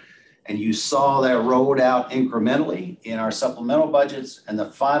how. And you saw that rolled out incrementally in our supplemental budgets, and the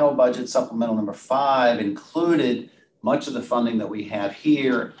final budget, supplemental number 5, included much of the funding that we have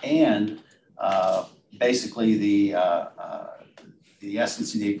here and basically the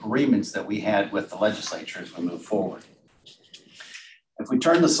essence of the agreements that we had with the legislature as we move forward. If we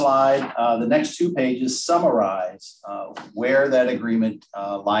turn the slide, the next 2 pages summarize where that agreement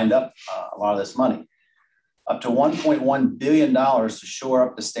lined up a lot of this money. Up to $1.1 billion to shore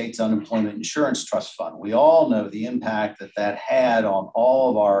up the state's unemployment insurance trust fund. We all know the impact that that had on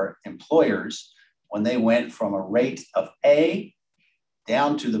all of our employers when they went from a rate of A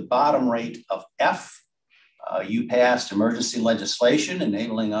down to the bottom rate of F. You passed emergency legislation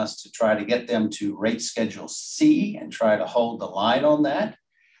enabling us to try to get them to rate schedule C and try to hold the line on that.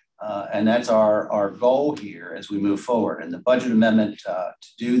 And that's our goal here as we move forward. And the budget amendment to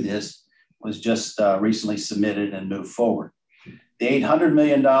do this was just recently submitted and moved forward. The $800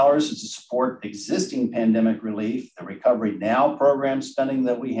 million is to support existing pandemic relief, the Recovery Now program spending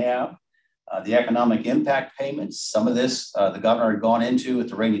that we have, the economic impact payments. Some of this the governor had gone into with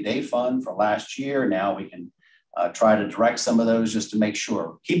the rainy day fund for last year. Now we can try to direct some of those just to make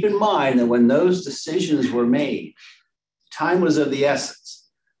sure. Keep in mind that when those decisions were made, time was of the essence.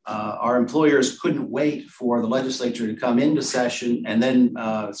 Our employers couldn't wait for the legislature to come into session and then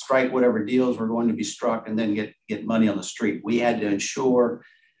strike whatever deals were going to be struck and then get money on the street. We had to ensure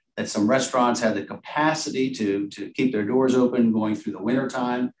that some restaurants had the capacity to keep their doors open going through the winter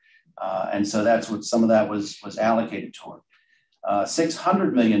time. And so that's what some of that was allocated toward.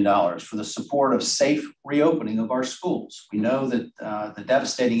 $600 million for the support of safe reopening of our schools. We know that the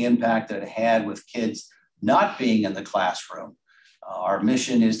devastating impact that it had with kids not being in the classroom. Our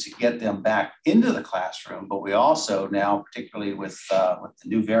mission is to get them back into the classroom, but we also now, particularly with the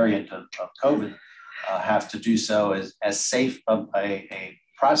new variant of COVID, have to do so as safe a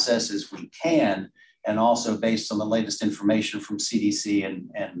process as we can, and also based on the latest information from CDC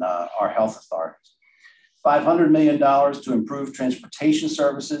and our health authorities. $500 million to improve transportation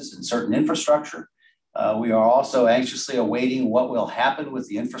services and certain infrastructure. We are also anxiously awaiting what will happen with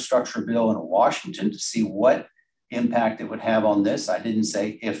the infrastructure bill in Washington to see what impact it would have on this. I didn't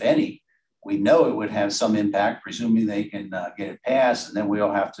say if any. We know it would have some impact, presuming they can get it passed, and then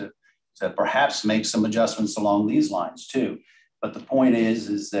we'll have to perhaps make some adjustments along these lines too. But the point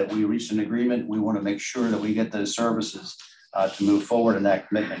is that we reached an agreement. We want to make sure that we get those services to move forward, and that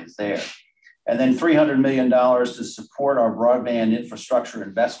commitment is there. And then $300 million to support our broadband infrastructure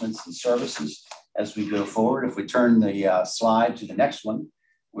investments and services as we go forward. If we turn the slide to the next one,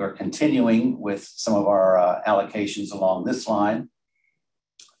 we're continuing with some of our allocations along this line.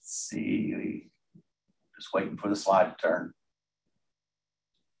 Let's see, just waiting for the slide to turn.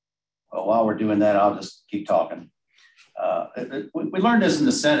 Well, while we're doing that, I'll just keep talking. We learned this in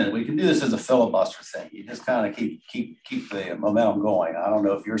the Senate. We can do this as a filibuster thing. You just kind of keep the momentum going. I don't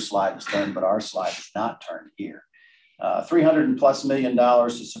know if your slide is turned, but our slide is not turned here. $300+ million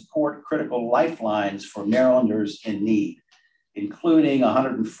to support critical lifelines for Marylanders in need, including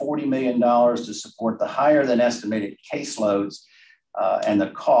 $140 million to support the higher than estimated caseloads and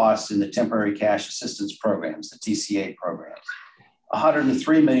the costs in the temporary cash assistance programs, the TCA programs.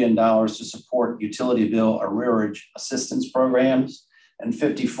 $103 million to support utility bill arrearage assistance programs, and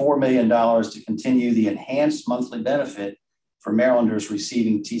 $54 million to continue the enhanced monthly benefit for Marylanders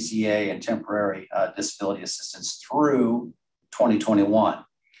receiving TCA and temporary disability assistance through 2021.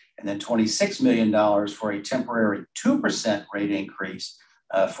 And then $26 million for a temporary 2% rate increase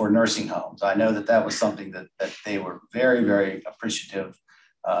for nursing homes. I know that that was something that they were very, very appreciative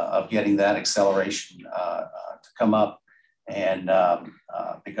of getting that acceleration to come up. And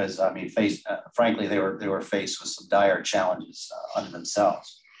because, I mean, frankly, they were faced with some dire challenges under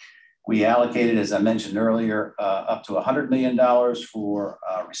themselves. We allocated, as I mentioned earlier, up to $100 million for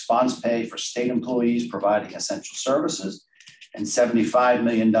response pay for state employees providing essential services, and $75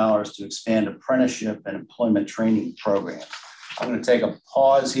 million to expand apprenticeship and employment training programs. I'm going to take a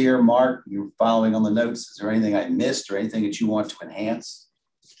pause here. Mark, you're following on the notes. Is there anything I missed or anything that you want to enhance?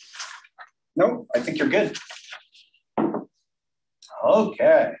 No, I think you're good.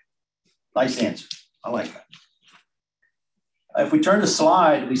 Okay, nice answer. I like that. If we turn the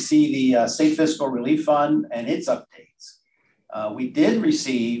slide, we see the State Fiscal Relief Fund and its updates. We did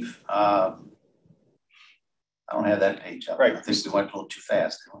receive, I don't have that page up. Right. I think we went a little too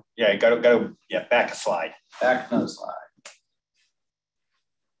fast. Yeah, go, yeah, back a slide. Back another slide.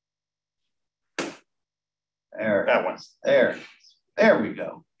 There, That one. There we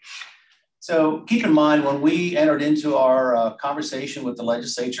go. So keep in mind, when we entered into our conversation with the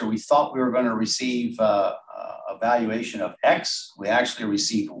legislature, we thought we were going to receive a valuation of X. We actually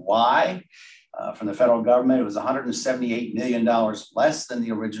received Y from the federal government. It was $178 million less than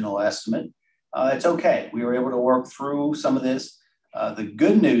the original estimate. It's okay. We were able to work through some of this. The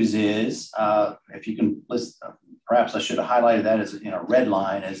good news is, if you can list, perhaps I should have highlighted that as in a red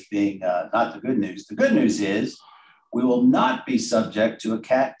line as being not the good news. The good news is we will not be subject to a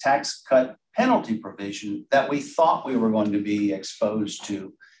tax cut penalty provision that we thought we were going to be exposed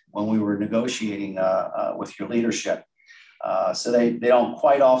to when we were negotiating with your leadership. So they don't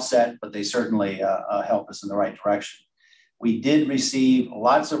quite offset, but they certainly help us in the right direction. We did receive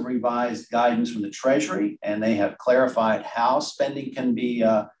lots of revised guidance from the Treasury, and they have clarified how spending can be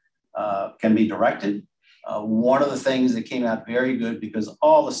directed. One of the things that came out very good, because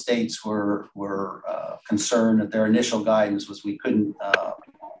all the states were concerned that their initial guidance was we couldn't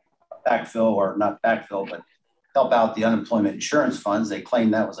backfill, or not backfill, but help out the unemployment insurance funds. They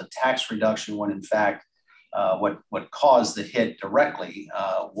claimed that was a tax reduction when in fact, what caused the hit directly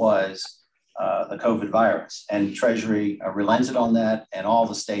was the COVID virus. And Treasury relented on that, and all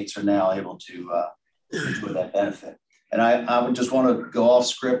the states are now able to enjoy that benefit. And I would just want to go off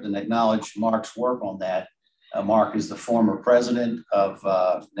script and acknowledge Mark's work on that. Mark is the former president of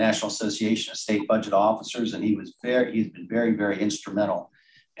National Association of State Budget Officers, and he's been very, very instrumental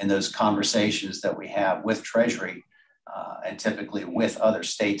in those conversations that we have with Treasury and typically with other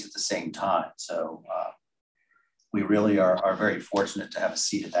states at the same time. So we really are very fortunate to have a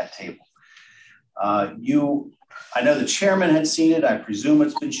seat at that table. I know the chairman had seen it. I presume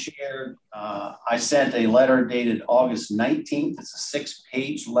it's been shared. I sent a letter dated August 19th. It's a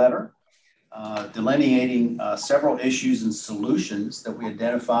 6-page letter delineating several issues and solutions that we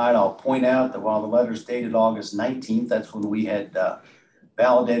identified. I'll point out that while the letter's dated August 19th, that's when we had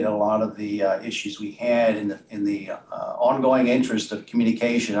validated a lot of the issues we had in the ongoing interest of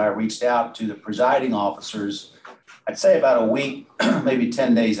communication. I reached out to the presiding officers, I'd say about a week, maybe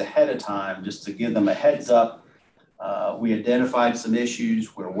 10 days ahead of time, just to give them a heads up. We identified some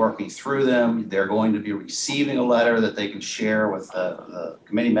issues. We're working through them. They're going to be receiving a letter that they can share with the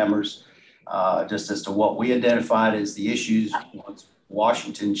committee members, just as to what we identified as the issues once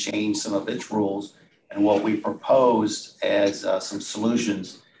Washington changed some of its rules, and what we proposed as some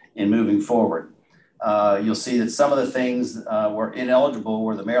solutions in moving forward. You'll see that some of the things were ineligible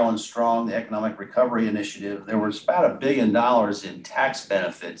were the Maryland Strong, the Economic Recovery Initiative. There was about $1 billion in tax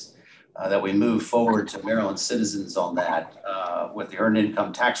benefits that we moved forward to Maryland citizens on that with the earned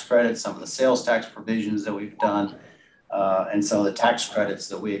income tax credit, some of the sales tax provisions that we've done, and some of the tax credits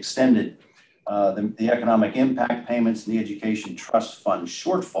that we extended. The economic impact payments and the education trust fund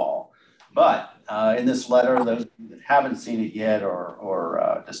shortfall. But in this letter, those that haven't seen it yet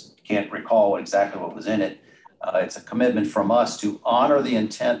or just can't recall exactly what was in it, it's a commitment from us to honor the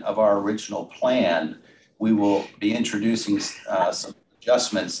intent of our original plan. We will be introducing some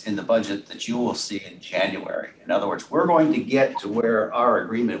adjustments in the budget that you will see in January. In other words, we're going to get to where our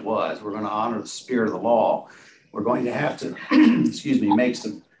agreement was. We're going to honor the spirit of the law. We're going to have to, excuse me, make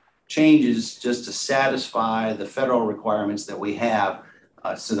some changes just to satisfy the federal requirements that we have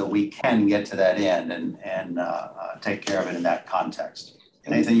so that we can get to that end and take care of it in that context.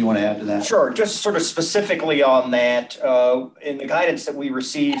 Anything you want to add to that? Sure, just sort of specifically on that, in the guidance that we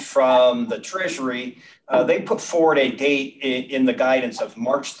received from the Treasury, they put forward a date in the guidance of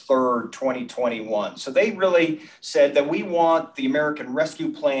March 3rd, 2021. So they really said that we want the American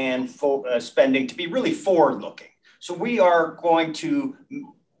Rescue Plan spending to be really forward-looking. So we are going to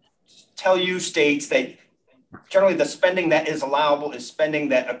tell you states that generally the spending that is allowable is spending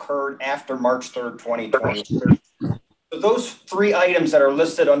that occurred after March 3rd, 2020. So those three items that are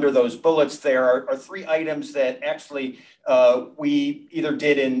listed under those bullets there are three items that actually we either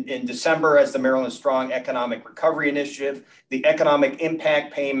did in December as the Maryland Strong Economic Recovery Initiative. The economic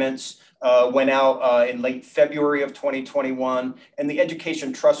impact payments went out in late February of 2021, and the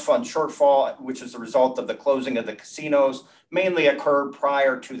Education Trust Fund shortfall, which is the result of the closing of the casinos, mainly occurred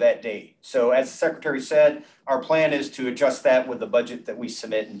prior to that date. So as the Secretary said, our plan is to adjust that with the budget that we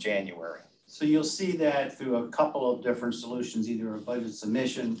submit in January. So you'll see that through a couple of different solutions, either a budget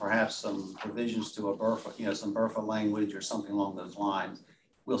submission, perhaps some provisions to a BRFA, some BRFA language or something along those lines.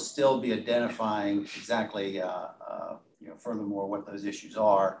 We'll still be identifying exactly, furthermore, what those issues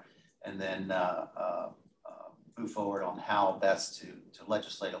are, and then move forward on how best to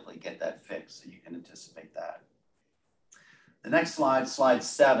legislatively get that fixed, so you can anticipate that. The next slide, slide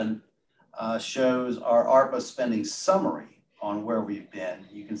 7, shows our ARPA spending summary on where we've been.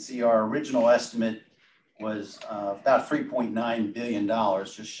 You can see our original estimate was about $3.9 billion,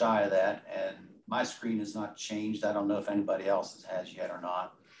 just shy of that. And my screen has not changed. I don't know if anybody else's has yet or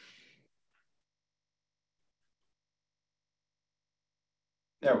not.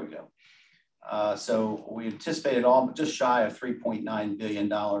 There we go. So we anticipated just shy of $3.9 billion.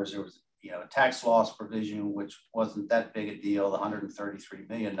 There was a tax loss provision, which wasn't that big a deal, the $133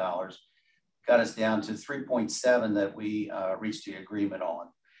 million. Got us down to 3.7 that we reached the agreement on.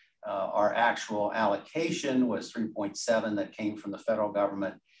 Our actual allocation was 3.7 that came from the federal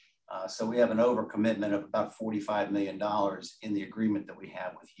government. So we have an overcommitment of about $45 million in the agreement that we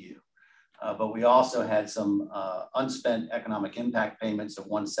have with you. But we also had some unspent economic impact payments of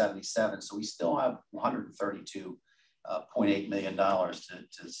 177. So we still have $132.8 million to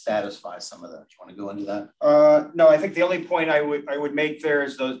satisfy some of that. You want to go into that? No, I think the only point I would make there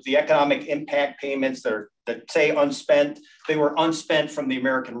is the economic impact payments that say unspent. They were unspent from the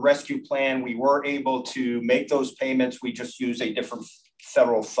American Rescue Plan. We were able to make those payments. We just use a different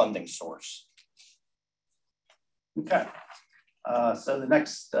federal funding source. Okay. So the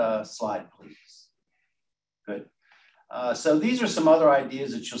next slide, please. Good. So these are some other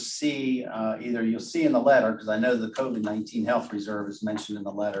ideas that you'll see, either you'll see in the letter, because I know the COVID-19 Health Reserve is mentioned in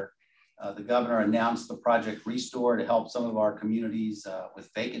the letter. The governor announced the Project Restore to help some of our communities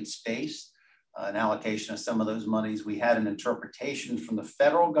with vacant space, an allocation of some of those monies. We had an interpretation from the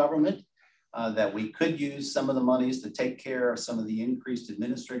federal government that we could use some of the monies to take care of some of the increased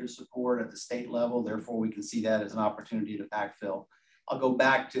administrative support at the state level. Therefore, we can see that as an opportunity to backfill. I'll go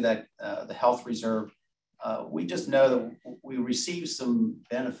back to that, the Health Reserve. We just know that we received some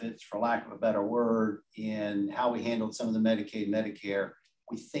benefits, for lack of a better word, in how we handled some of the Medicaid, Medicare.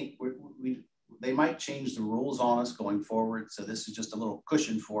 We think they might change the rules on us going forward. So this is just a little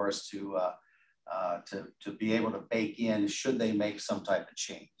cushion for us to be able to bake in should they make some type of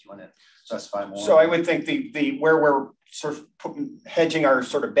change. Do you want to specify more? So I would think where we're sort of hedging our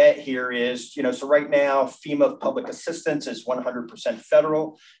sort of bet here is, so right now FEMA public assistance is 100%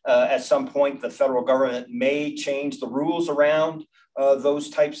 federal. At some point, the federal government may change the rules around those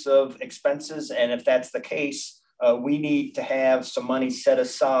types of expenses. And if that's the case, we need to have some money set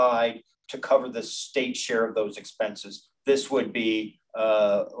aside to cover the state share of those expenses. This would be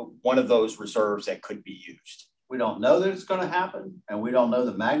one of those reserves that could be used. We don't know that it's going to happen, and we don't know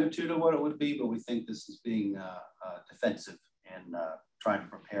the magnitude of what it would be, but we think this is being defensive and trying to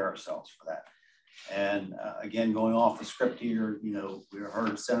prepare ourselves for that. And again, going off the script here, we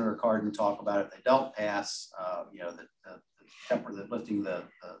heard Senator Cardin talk about if they don't pass, lifting the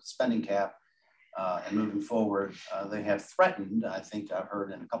spending cap and moving forward, they have threatened, I think I've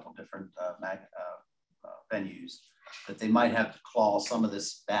heard in a couple of different venues, that they might have to claw some of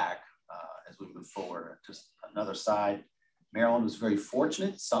this back as we move forward. Just another side, Maryland was very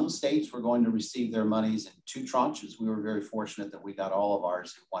fortunate. Some states were going to receive their monies in 2 tranches. We were very fortunate that we got all of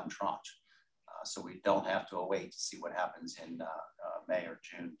ours in 1 tranche. So we don't have to wait to see what happens in May or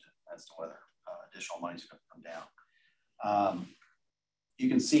June as to whether additional money is going to come down. You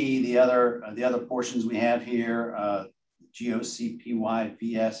can see the other portions we have here,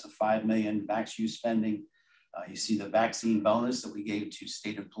 GOCPYVS of $5 million, vaccine spending. You see the vaccine bonus that we gave to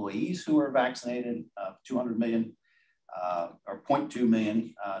state employees who were vaccinated, $200 million. or 0.2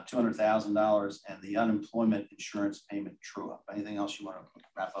 million, $200,000, and the unemployment insurance payment true up. Anything else you want to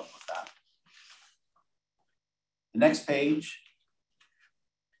wrap up with that? The next page,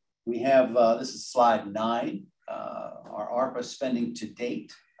 we have, this is slide 9, our ARPA spending to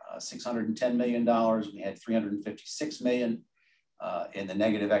date, $610 million. We had $356 million in the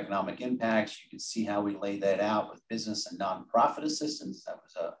negative economic impacts. You can see how we laid that out with business and nonprofit assistance. That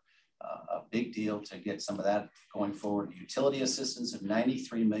was a big deal to get some of that going forward. Utility assistance of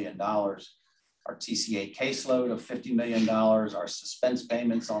 $93 million. Our TCA caseload of $50 million. Our suspense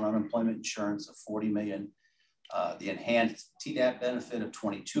payments on unemployment insurance of $40 million. The enhanced TDAP benefit of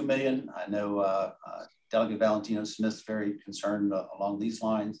 $22 million. I know Delegate Valentino Smith's very concerned along these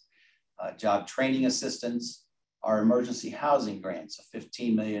lines. Job training assistance. Our emergency housing grants of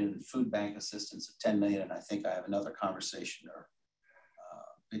 $15 million, and food bank assistance of $10 million. And I think I have another conversation or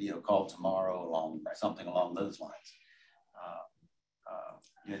video call tomorrow something along those lines.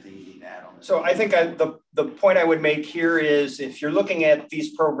 Anything you need to add on this? So I think the point I would make here is if you're looking at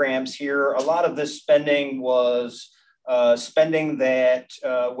these programs here, a lot of this spending was spending that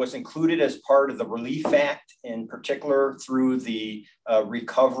was included as part of the Relief Act, in particular through the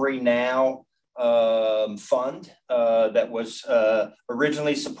Recovery Now fund that was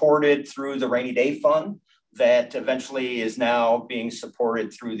originally supported through the Rainy Day Fund that eventually is now being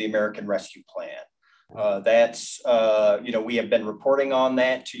supported through the American Rescue Plan. That's, we have been reporting on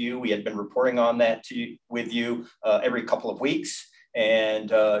that to you. We had been reporting on that with you every couple of weeks. And,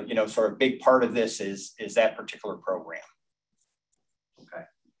 so a big part of this is that particular program. Okay.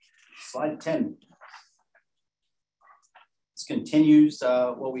 Slide 10. This continues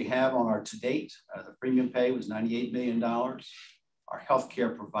what we have on our to date. The premium pay was $98 million. Our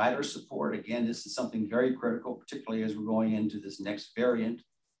healthcare provider support, again, this is something very critical, particularly as we're going into this next variant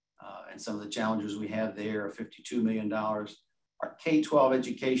and some of the challenges we have there, $52 million. Our K-12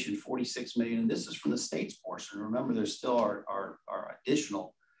 education, $46 million. This is from the state's portion. Remember, there's still our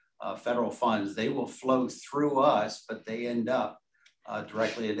additional federal funds. They will flow through us, but they end up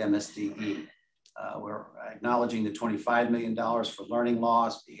directly at MSDE. We're acknowledging the $25 million for learning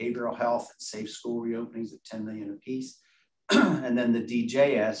loss, behavioral health, and safe school reopenings at $10 million apiece. And then the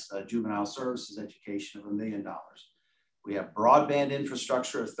DJS, juvenile services education, of $1 million. We have broadband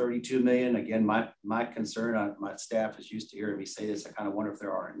infrastructure of $32 million. Again, my concern, my staff is used to hearing me say this. I kind of wonder if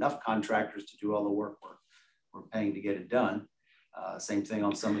there are enough contractors to do all the work we're paying to get it done. Same thing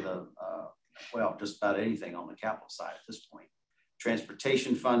on some of the, just about anything on the capital side at this point.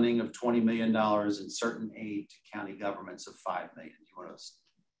 Transportation funding of $20 million and certain aid to county governments of $5 million. Do you want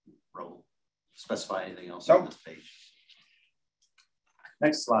to specify anything else on this page?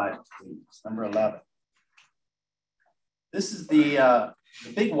 Next slide, please. Number 11. This is the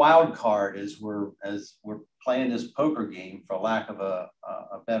big wild card as we're playing this poker game, for lack of a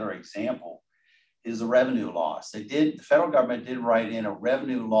better example, is the revenue loss. The federal government did write in a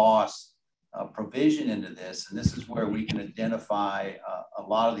revenue loss provision into this, and this is where we can identify a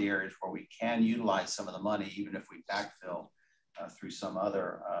lot of the areas where we can utilize some of the money, even if we backfill through some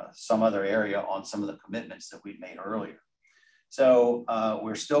other area on some of the commitments that we made earlier. So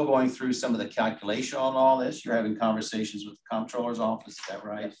we're still going through some of the calculation on all this. You're having conversations with the comptroller's office, is that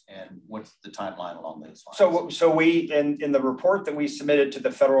right? And what's the timeline along those lines? So we, in the report that we submitted to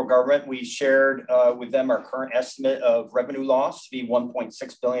the federal government, we shared with them our current estimate of revenue loss to be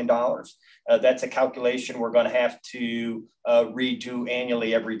 $1.6 billion. That's a calculation we're going to have to redo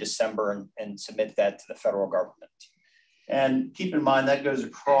annually every December and submit that to the federal government. And keep in mind that goes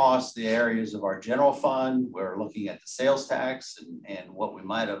across the areas of our general fund. We're looking at the sales tax and what we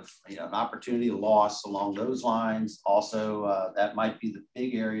might have, an opportunity loss along those lines. Also, that might be the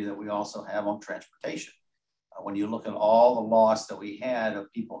big area that we also have on transportation. When you look at all the loss that we had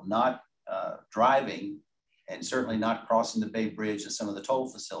of people not driving and certainly not crossing the Bay Bridge and some of the toll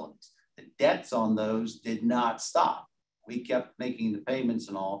facilities, the debts on those did not stop. We kept making the payments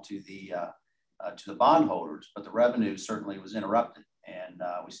and all to the bondholders, but the revenue certainly was interrupted, and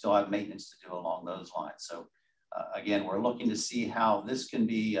we still have maintenance to do along those lines. So again, we're looking to see how this can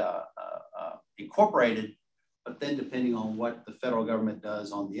be incorporated, but then depending on what the federal government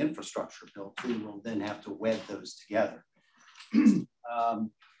does on the infrastructure bill too, we'll then have to wed those together.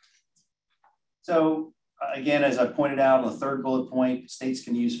 So again, as I pointed out on the third bullet point, states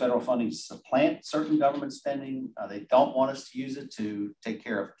can use federal funding to supplant certain government spending. They don't want us to use it to take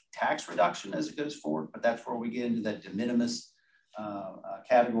care of tax reduction as it goes forward, but that's where we get into that de minimis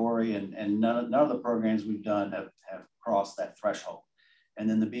category, and none of the programs we've done have crossed that threshold. And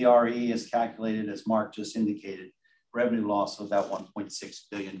then the BRE is calculated, as Mark just indicated, revenue loss of about $1.6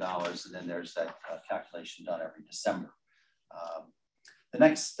 billion, and then there's that calculation done every December. The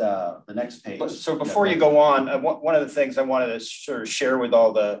next page. So before you go on, one of the things I wanted to sort of share with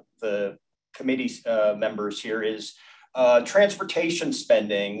all the committee members here is transportation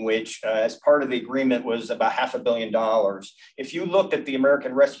spending, which as part of the agreement was about $500 million. If you looked at the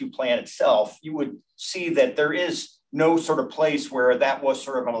American Rescue Plan itself, you would see that there is no sort of place where that was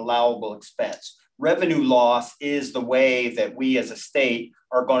sort of an allowable expense. Revenue loss is the way that we as a state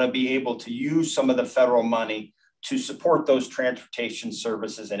are going to be able to use some of the federal money to support those transportation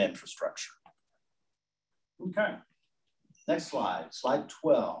services and infrastructure. Okay. Next slide, slide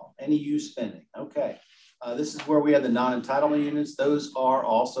 12, NEU spending. Okay. This is where we have the non-entitlement units. Those are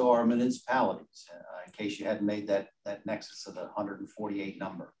also our municipalities, in case you hadn't made that nexus of the 148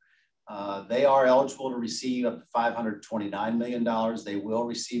 number. They are eligible to receive up to $529 million. They will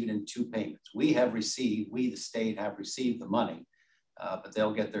receive it in 2 payments. We, the state, have received the money, but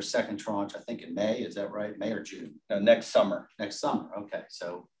they'll get their second tranche, I think in May, is that right? May or June? No, next summer. Next summer, okay,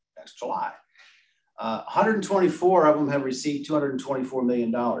 so next July. 124 of them have received $224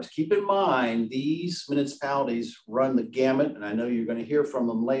 million. Keep in mind, these municipalities run the gamut, and I know you're going to hear from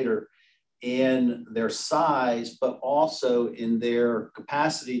them later, in their size, but also in their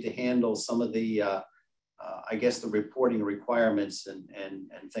capacity to handle some of the, I guess, the reporting requirements and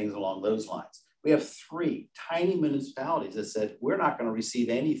things along those lines. We have 3 tiny municipalities that said, we're not going to receive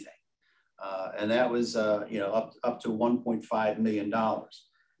anything. And that was, up to $1.5 million.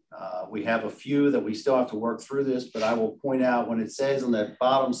 We have a few that we still have to work through this, but I will point out when it says on that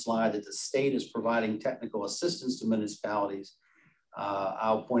bottom slide that the state is providing technical assistance to municipalities,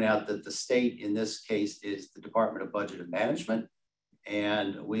 I'll point out that the state in this case is the Department of Budget and Management,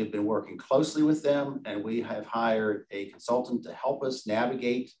 and we have been working closely with them, and we have hired a consultant to help us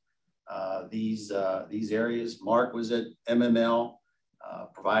navigate these areas. Mark was at MML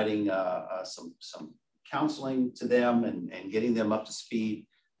providing some counseling to them and getting them up to speed.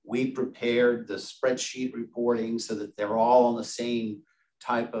 We prepared the spreadsheet reporting so that they're all on the same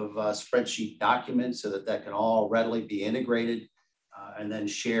type of spreadsheet document so that that can all readily be integrated and then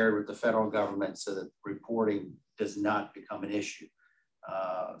shared with the federal government so that reporting does not become an issue.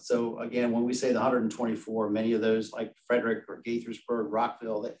 So again, when we say the 124, many of those like Frederick or Gaithersburg,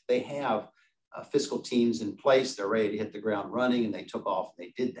 Rockville, they have fiscal teams in place. They're ready to hit the ground running, and they took off and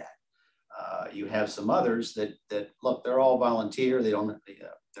they did that. You have some others that look, they're all volunteer.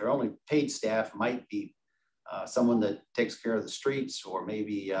 Their only paid staff might be someone that takes care of the streets, or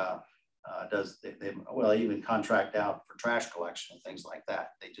maybe they even contract out for trash collection and things like that.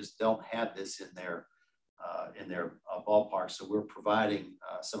 They just don't have this in their ballpark. So we're providing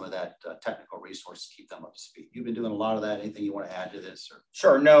some of that technical resource to keep them up to speed. You've been doing a lot of that. Anything you want to add to this? Or?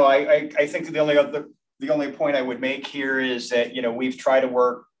 Sure. No, I think the only point I would make here is that, we've tried to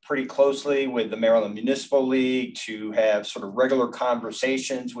work pretty closely with the Maryland Municipal League to have sort of regular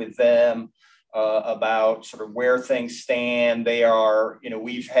conversations with them about sort of where things stand. They are,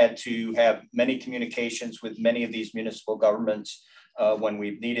 we've had to have many communications with many of these municipal governments when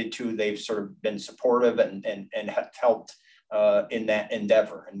we've needed to. They've sort of been supportive and have helped in that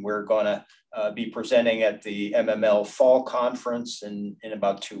endeavor. And we're going to be presenting at the MML Fall Conference in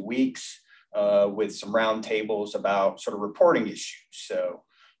about 2 weeks with some roundtables about sort of reporting issues. So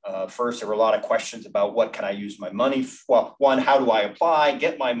first, there were a lot of questions about what can I use my money for? Well, one, how do I apply,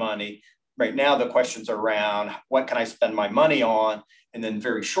 get my money? Right now, the questions are around what can I spend my money on? And then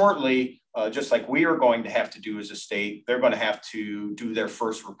very shortly, just like we are going to have to do as a state, they're going to have to do their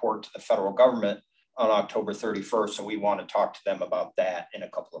first report to the federal government on October 31st. So we want to talk to them about that in a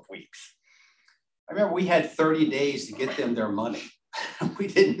couple of weeks. I remember we had 30 days to get them their money. We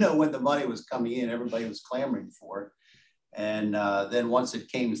didn't know when the money was coming in. Everybody was clamoring for it. And then once it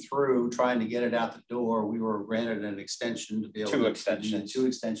came through, trying to get it out the door, we were granted an extension to be able to do 2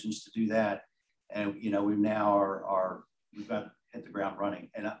 extensions to do that. And we now we've got hit the ground running.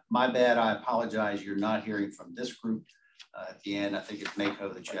 And my bad, I apologize. You're not hearing from this group at the end. I think it's Mako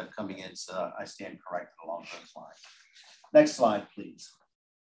that you have coming in, so I stand corrected along those lines. Next slide, please.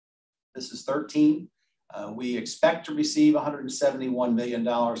 This is 13. We expect to receive $171 million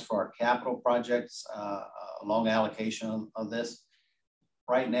for our capital projects, long allocation of this.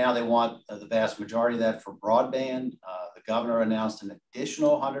 Right now, they want the vast majority of that for broadband. The governor announced an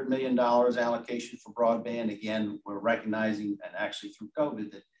additional $100 million allocation for broadband. Again, we're recognizing, and actually through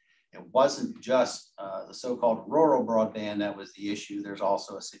COVID, that it wasn't just the so-called rural broadband that was the issue. There's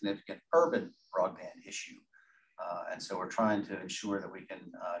also a significant urban broadband issue. And so we're trying to ensure that we can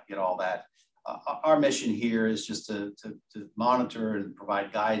get all that. Our mission here is just to monitor and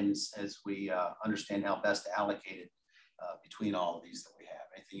provide guidance as we understand how best to allocate it between all of these that we have.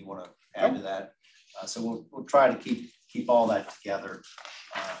 anything you want to add to that? So we'll try to keep all that together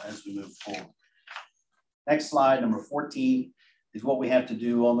as we move forward. Next slide, number 14, is what we have to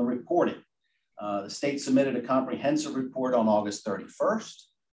do on the reporting. The state submitted a comprehensive report on August 31st.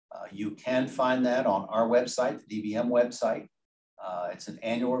 You can find that on our website, the DBM website. It's an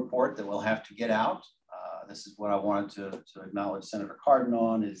annual report that we'll have to get out. This is what I wanted to acknowledge Senator Cardin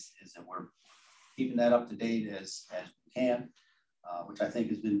on, is that we're keeping that up to date as we can, which I think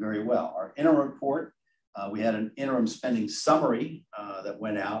has been very well. Our interim report, we had an interim spending summary that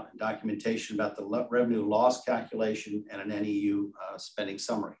went out, and documentation about the revenue loss calculation, and an NEU spending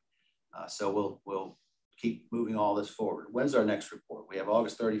summary. So we'll keep moving all this forward. When's our next report? We have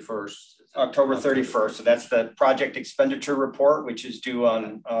August 31st. October 31st. So that's the project expenditure report, which is due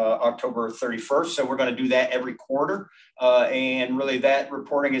on October 31st. So we're going to do that every quarter. And really that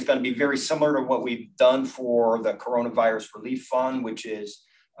reporting is going to be very similar to what we've done for the Coronavirus Relief Fund, which is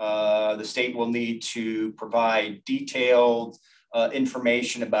the state will need to provide detailed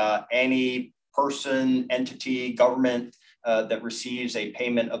information about any person, entity, government that receives a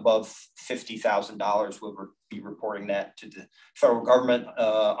payment above $50,000. We'll be reporting that to the federal government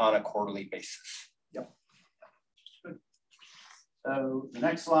on a quarterly basis. Yep. Good. So the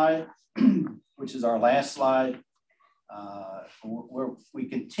next slide, which is our last slide, we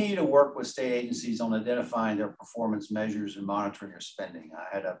continue to work with state agencies on identifying their performance measures and monitoring their spending.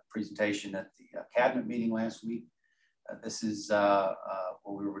 I had a presentation at the cabinet meeting last week. This is where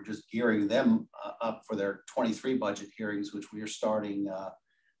we were just gearing them up for their 23 budget hearings, which we are starting,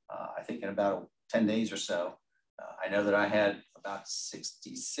 I think, in about 10 days or so. I know that I had about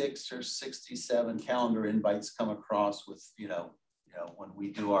 66 or 67 calendar invites come across with, when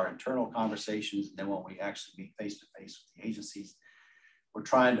we do our internal conversations, and then when we actually meet face to face with the agencies. We're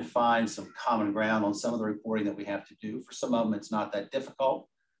trying to find some common ground on some of the reporting that we have to do. For some of them, it's not that difficult.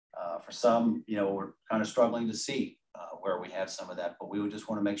 For some, we're kind of struggling to see where we have some of that, but we would just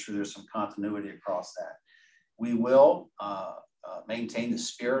want to make sure there's some continuity across that. We will maintain the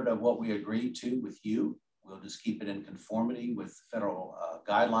spirit of what we agreed to with you. We'll just keep it in conformity with federal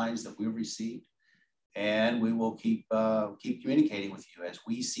guidelines that we've received. And we will keep communicating with you as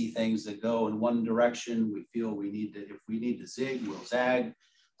we see things that go in one direction. We feel if we need to zig, we'll zag.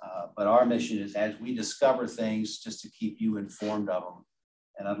 But our mission is, as we discover things, just to keep you informed of them.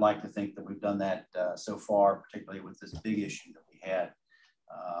 And I'd like to think that we've done that so far, particularly with this big issue that we had.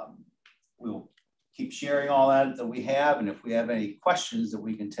 We'll keep sharing all that we have. And if we have any questions that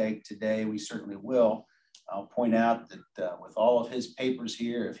we can take today, we certainly will. I'll point out that with all of his papers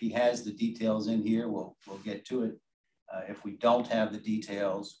here, if he has the details in here, we'll get to it. If we don't have the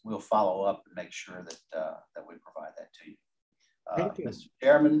details, we'll follow up and make sure that we provide that to you. Thank you. Mr.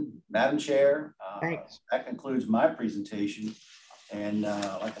 Chairman, Madam Chair, Thanks. that concludes my presentation. And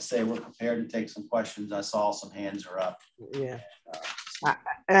like I say, we're prepared to take some questions. I saw some hands are up. Yeah.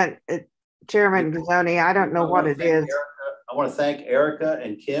 Chairman Gazzoni, I don't know what it is. I want to thank Erica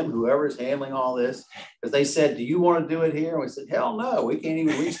and Kim, whoever is handling all this, because they said, "Do you want to do it here?" And we said, "Hell no, we can't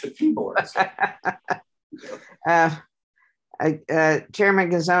even reach the keyboards."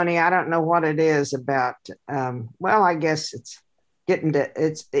 Chairman Gazzoni, I don't know what it is about. Well, I guess it's getting to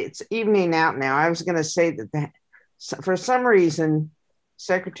it's evening out now. I was going to say that for some reason,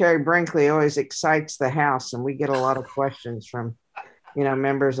 Secretary Brinkley always excites the House, and we get a lot of questions from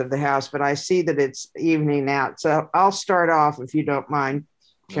members of the House, but I see that it's evening out. So I'll start off, if you don't mind,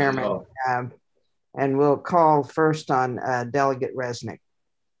 Chairman, and we'll call first on Delegate Resnick.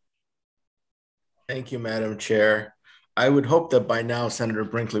 Thank you, Madam Chair. I would hope that by now Senator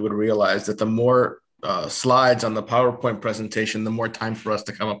Brinkley would realize that the more slides on the PowerPoint presentation, the more time for us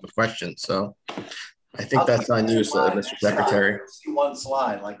to come up with questions. So I think that's on you, Mr. Secretary. See one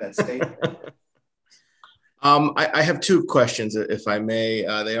slide like that statement. I have two questions, if I may.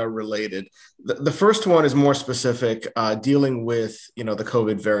 They are related. The first one is more specific, dealing with the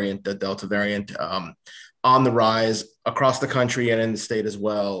COVID variant, the Delta variant, on the rise across the country and in the state as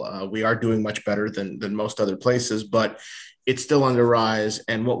well. We are doing much better than most other places, but it's still on the rise.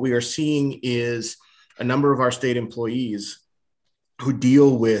 And what we are seeing is a number of our state employees who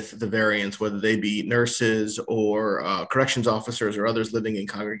deal with the variants, whether they be nurses or corrections officers or others living in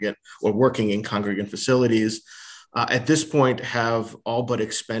congregate or working in congregate facilities, at this point have all but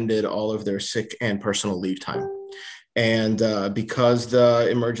expended all of their sick and personal leave time. And because the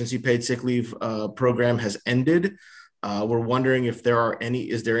emergency paid sick leave program has ended, we're wondering if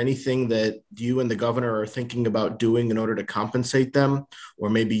is there anything that you and the governor are thinking about doing in order to compensate them,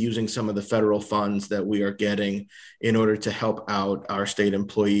 or maybe using some of the federal funds that we are getting in order to help out our state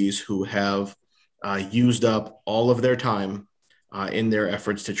employees who have used up all of their time in their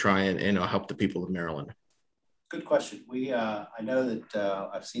efforts to try and help the people of Maryland? Good question. I know that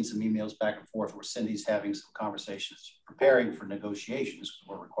I've seen some emails back and forth where Cindy's having some conversations, preparing for negotiations, because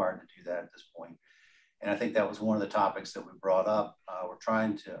we're required to do that at this point. And I think that was one of the topics that we brought up. We're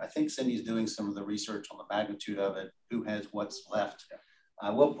trying to, I think Cindy's doing some of the research on the magnitude of it, who has what's left. I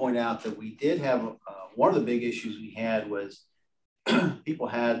will point out that we did have, one of the big issues we had was people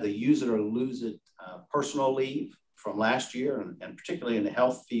had the use it or lose it personal leave from last year, and particularly in the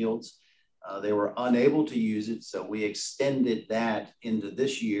health fields. They were unable to use it, so we extended that into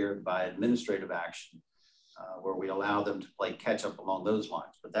this year by administrative action, where we allow them to play catch up along those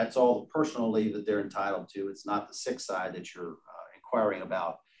lines. But that's all the personal leave that they're entitled to. It's not the sick side that you're inquiring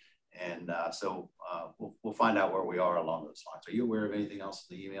about. And so we'll find out where we are along those lines. Are you aware of anything else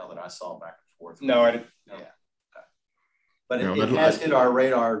in the email that I saw back and forth? No, I didn't. No. Yeah. Okay. But it has hit our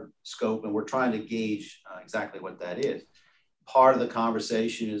radar scope, and we're trying to gauge exactly what that is. Part of the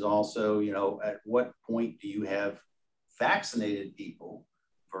conversation is also, you know, at what point do you have vaccinated people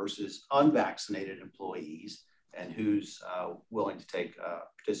versus unvaccinated employees, and who's willing to take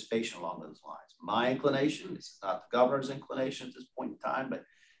participation along those lines? My inclination, this is not the governor's inclination at this point in time, but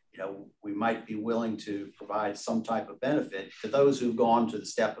you know, we might be willing to provide some type of benefit to those who've gone to the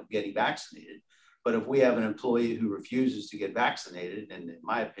step of getting vaccinated. But if we have an employee who refuses to get vaccinated, and in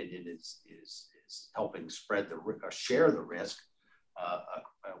my opinion is helping spread the or share the risk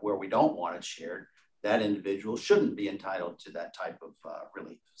where we don't want it shared, that individual shouldn't be entitled to that type of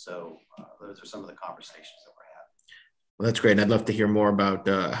relief. So those are some of the conversations that we're having. Well, that's great. And I'd love to hear more about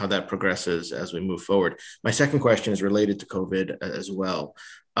how that progresses as we move forward. My second question is related to COVID as well.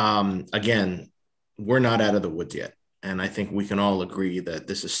 Again, we're not out of the woods yet. And I think we can all agree that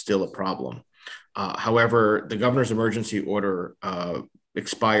this is still a problem. However, the governor's emergency order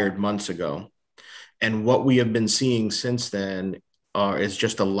expired months ago. And what we have been seeing since then is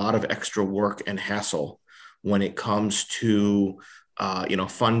just a lot of extra work and hassle when it comes to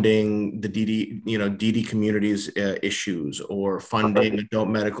funding the DD communities issues, or funding Adult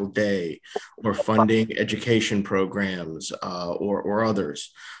Medical Day, or funding education programs, or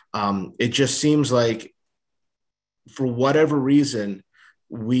others. It just seems like, for whatever reason,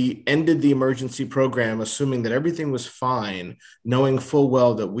 we ended the emergency program assuming that everything was fine, knowing full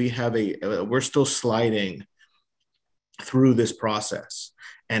well that we're still sliding through this process.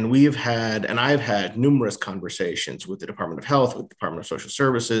 And I've had numerous conversations with the Department of Health, with the Department of Social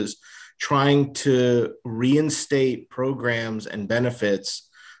Services, trying to reinstate programs and benefits,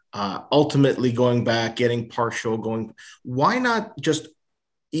 ultimately going back, getting partial, why not just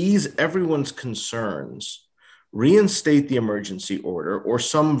ease everyone's concerns, reinstate the emergency order or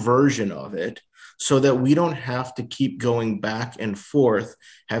some version of it, so that we don't have to keep going back and forth,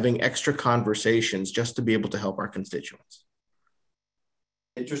 having extra conversations just to be able to help our constituents?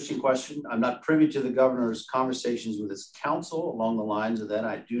 Interesting question. I'm not privy to the governor's conversations with his council along the lines of that.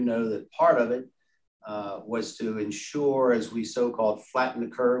 I do know that part of it was to ensure, as we so-called flatten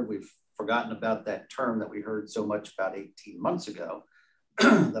the curve. We've forgotten about that term that we heard so much about 18 months ago,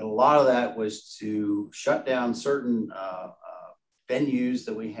 that a lot of that was to shut down certain venues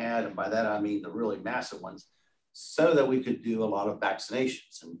that we had, and by that I mean the really massive ones, so that we could do a lot of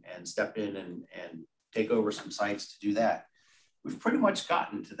vaccinations and step in and take over some sites to do that. We've pretty much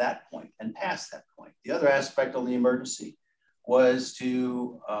gotten to that point and past that point. The other aspect on the emergency was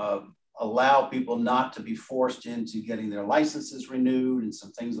to allow people not to be forced into getting their licenses renewed and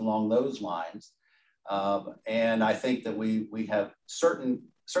some things along those lines. And I think that we have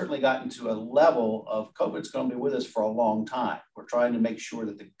certainly gotten to a level of COVID's going to be with us for a long time. We're trying to make sure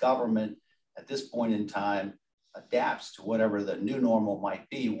that the government at this point in time adapts to whatever the new normal might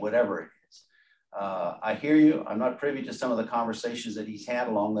be, whatever it is. I hear you. I'm not privy to some of the conversations that he's had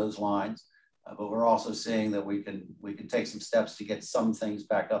along those lines, but we're also seeing that we can take some steps to get some things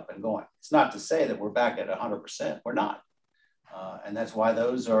back up and going. It's not to say that we're back at 100%. We're not. And that's why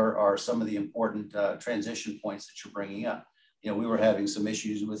those are some of the important transition points that you're bringing up. You know, we were having some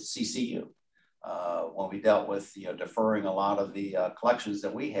issues with CCU when we dealt with, deferring a lot of the collections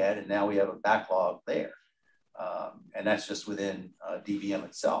that we had, and now we have a backlog there. And that's just within DVM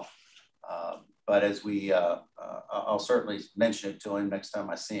itself. But as I'll certainly mention it to him next time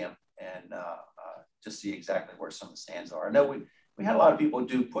I see him, and just see exactly where some of the stands are. I know we had a lot of people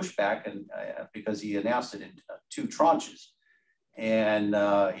do pushback, and because he announced it in 2 tranches. And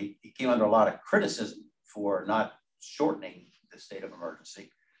he came under a lot of criticism for not shortening the state of emergency.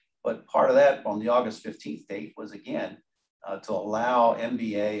 But part of that on the August 15th date was, again, to allow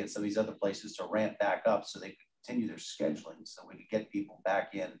MBA and some of these other places to ramp back up so they could continue their scheduling, so we could get people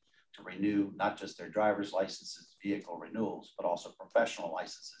back in to renew not just their driver's licenses, vehicle renewals, but also professional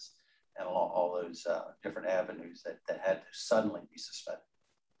licenses and all those different avenues that had to suddenly be suspended.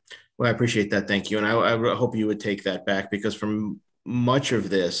 Well, I appreciate that. Thank you. And I hope you would take that back, because from much of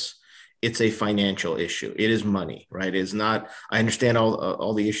this, it's a financial issue. It is money, right? It's not, I understand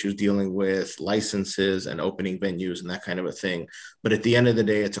all the issues dealing with licenses and opening venues and that kind of a thing. But at the end of the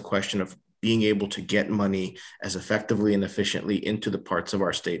day, it's a question of being able to get money as effectively and efficiently into the parts of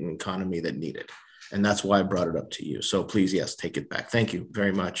our state and economy that need it. And that's why I brought it up to you. So please, yes, take it back. Thank you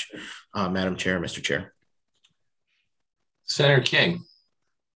very much, Madam Chair, Mr. Chair. Senator King.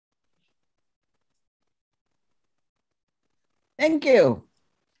 Thank you.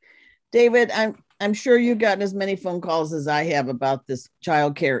 David, I'm sure you've gotten as many phone calls as I have about this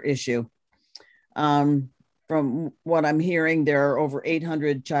child care issue. From what I'm hearing, there are over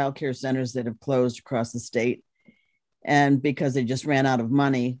 800 child care centers that have closed across the state, and because they just ran out of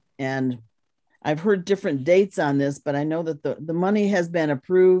money. And I've heard different dates on this, but I know that the money has been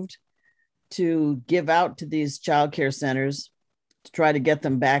approved to give out to these child care centers to try to get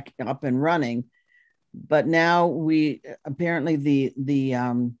them back up and running. But now we apparently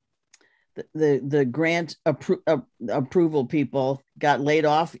the grant approval people got laid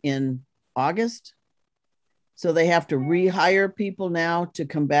off in August. So they have to rehire people now to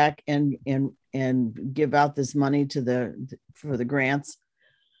come back and give out this money for the grants.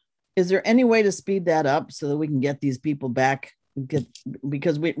 Is there any way to speed that up so that we can get these people back?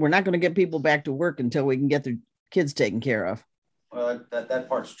 Because we're not going to get people back to work until we can get their kids taken care of. Well, that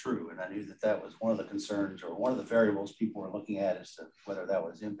part's true. And I knew that was one of the concerns, or one of the variables people were looking at, as to whether that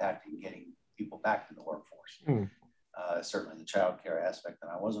was impacting getting people back to the workforce. Certainly the child care aspect.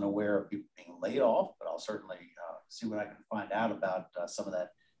 And I wasn't aware of people being laid off, but I'll certainly see what I can find out about some of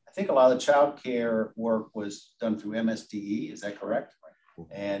that. I think a lot of the child care work was done through MSDE. Is that correct?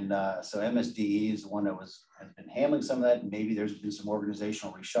 And so MSDE is the one that has been handling some of that. And maybe there's been some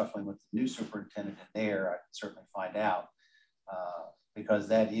organizational reshuffling with the new superintendent in there. I can certainly find out, because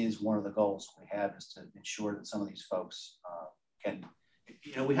that is one of the goals we have, is to ensure that some of these folks can,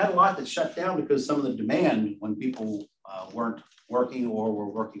 we had a lot that shut down because some of the demand, when people weren't working or were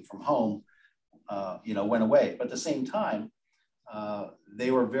working from home, went away. But at the same time,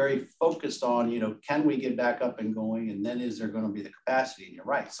 they were very focused on, can we get back up and going? And then is there going to be the capacity? And you're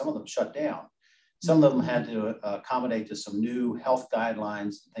right, some of them shut down. Some of them had to accommodate to some new health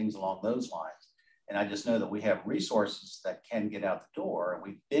guidelines and things along those lines. And I just know that we have resources that can get out the door. And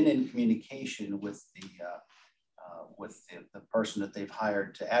we've been in communication with the person that they've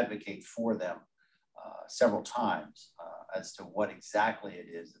hired to advocate for them several times as to what exactly it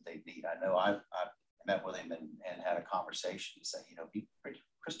is that they need. I know I've met with him and had a conversation to say, be pretty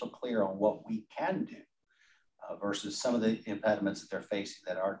crystal clear on what we can do versus some of the impediments that they're facing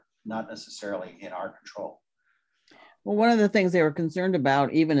that are not necessarily in our control. Well, one of the things they were concerned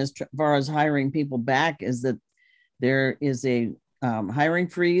about, even as far as hiring people back, is that there is a hiring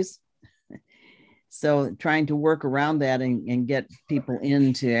freeze. So trying to work around that and get people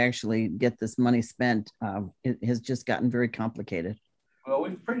in to actually get this money spent, it has just gotten very complicated. Well,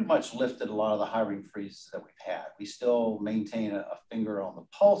 we've pretty much lifted a lot of the hiring freezes that we've had. We still maintain a finger on the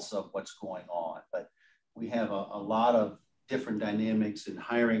pulse of what's going on, but we have a lot of different dynamics in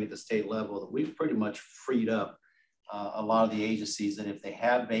hiring at the state level that we've pretty much freed up a lot of the agencies. And if they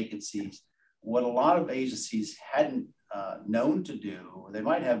have vacancies, what a lot of agencies hadn't known to do, they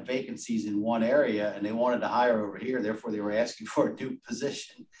might have vacancies in one area and they wanted to hire over here, therefore they were asking for a new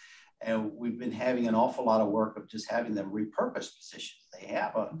position. And we've been having an awful lot of work of just having them repurpose positions. They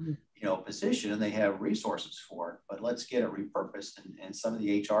have a position and they have resources for it, but let's get it repurposed. And some of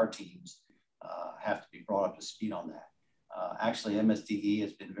the HR teams have to be brought up to speed on that. Actually, MSDE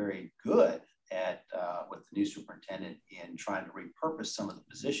has been very good at with the new superintendent in trying to repurpose some of the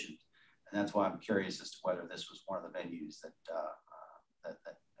positions. And that's why I'm curious as to whether this was one of the venues that's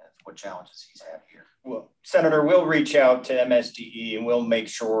what challenges he's had here. Well, Senator, we'll reach out to MSDE and we'll make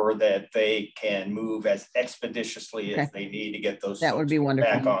sure that they can move as expeditiously as they need to get those that would be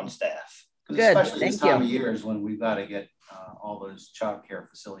wonderful back on staff. Good, especially thank this time you. of year is when we've got to get all those child care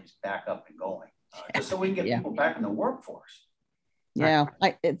facilities back up and going, just so we can get people back in the workforce. Yeah,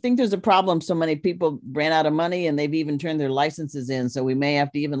 I think there's a problem. So many people ran out of money and they've even turned their licenses in. So we may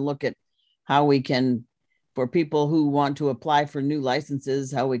have to even look at how we can, for people who want to apply for new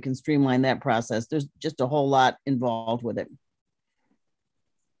licenses, how we can streamline that process. There's just a whole lot involved with it.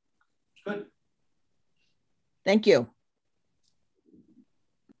 Good. Thank you.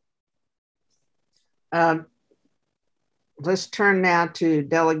 Let's turn now to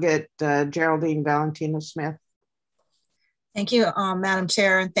Delegate Geraldine Valentino-Smith. Thank you, Madam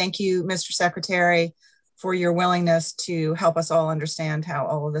Chair, and thank you, Mr. Secretary, for your willingness to help us all understand how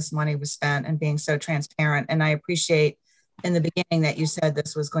all of this money was spent and being so transparent. And I appreciate in the beginning that you said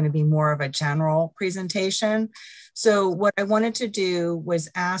this was going to be more of a general presentation. So what I wanted to do was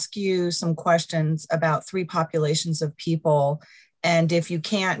ask you some questions about 3 populations of people. And if you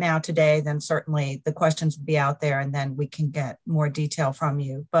can't now today, then certainly the questions will be out there and then we can get more detail from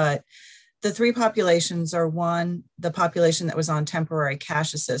you. But the 3 populations are: 1, the population that was on temporary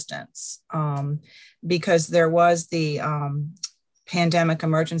cash assistance, because there was the Pandemic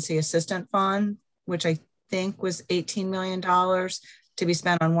Emergency Assistance Fund, which I think was $18 million to be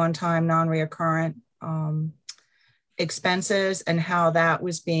spent on one-time non-reoccurrent expenses, and how that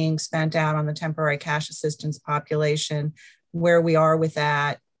was being spent out on the temporary cash assistance population, where we are with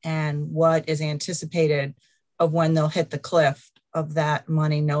that, and what is anticipated of when they'll hit the cliff of that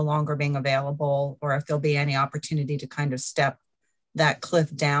money no longer being available, or if there'll be any opportunity to kind of step that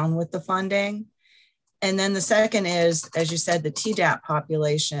cliff down with the funding. And then the second is, as you said, the TDAP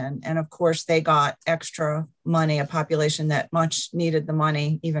population. And of course, they got extra money, a population that much needed the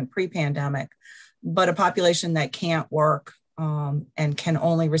money, even pre-pandemic, but a population that can't work and can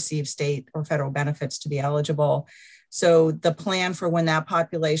only receive state or federal benefits to be eligible. So the plan for when that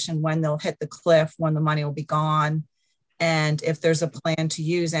population, when they'll hit the cliff, when the money will be gone, and if there's a plan to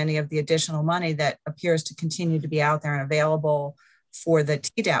use any of the additional money that appears to continue to be out there and available for the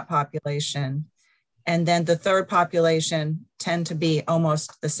TDAP population. And then the third population tend to be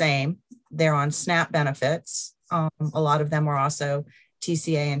almost the same. They're on SNAP benefits. A lot of them are also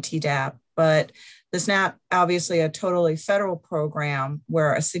TCA and TDAP, but the SNAP, obviously a totally federal program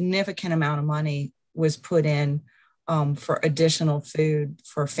where a significant amount of money was put in for additional food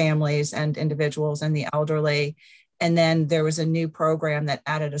for families and individuals and the elderly. And then there was a new program that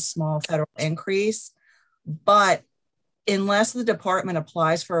added a small federal increase. But unless the department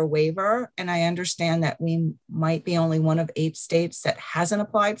applies for a waiver, and I understand that we might be only one of 8 states that hasn't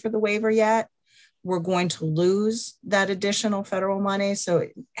applied for the waiver yet, we're going to lose that additional federal money. So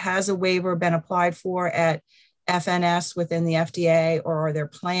has a waiver been applied for at FNS within the FDA, or are there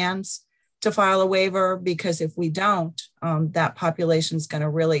plans to file a waiver? Because if we don't, that population is going to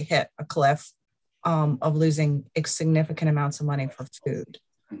really hit a cliff of losing significant amounts of money for food.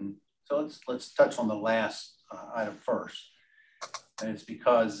 Mm-hmm. So let's touch on the last item first. And it's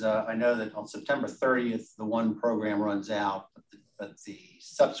because I know that on September 30th, the one program runs out, but the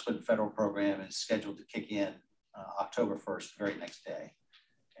subsequent federal program is scheduled to kick in October 1st, the very next day.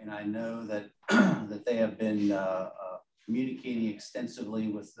 And I know that that they have been communicating extensively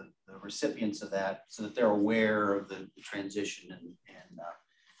with the recipients of that, so that they're aware of the transition and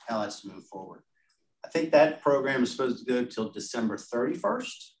how that's to move forward. I think that program is supposed to go till December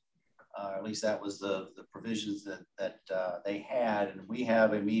 31st. At least that was the provisions that they had. And we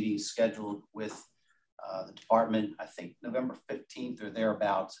have a meeting scheduled with the department, I think November 15th or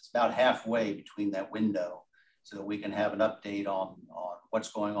thereabouts. It's about halfway between that window, so that we can have an update on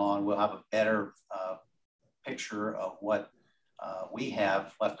what's going on. We'll have a better picture of what we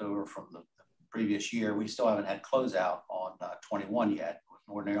have left over from the previous year. We still haven't had closeout on 21 yet.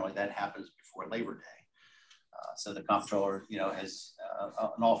 Ordinarily that happens before Labor Day. So the comptroller, has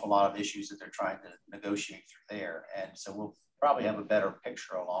an awful lot of issues that they're trying to negotiate through there. And so we'll probably have a better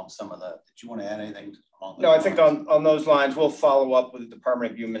picture along some of the, did you want to add anything along those lines? I think on those lines, we'll follow up with the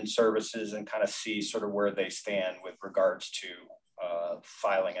Department of Human Services and kind of see sort of where they stand with regards to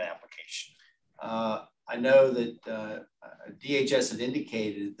filing an application. I know that DHS had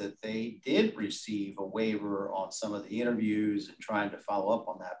indicated that they did receive a waiver on some of the interviews and trying to follow up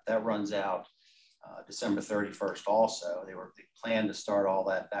on that. That runs out December 31st also. They planned to start all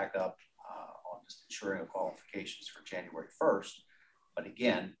that back up on just ensuring qualifications for January 1st. But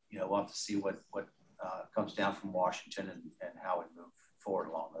again, we'll have to see what comes down from Washington and how we move forward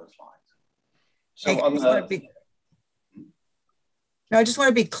along those lines. So I just want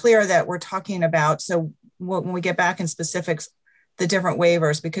to be clear that we're talking about, so when we get back in specifics, the different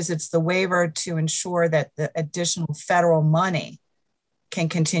waivers, because it's the waiver to ensure that the additional federal money can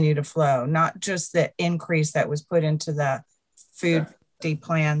continue to flow, not just the increase that was put into the food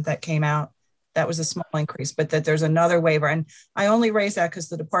plan that came out. That was a small increase, but that there's another waiver. And I only raise that because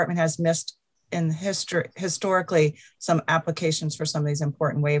the department has missed historically some applications for some of these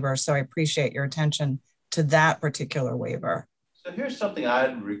important waivers. So I appreciate your attention to that particular waiver. So here's something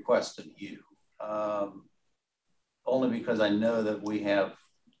I'd request of you, only because I know that we have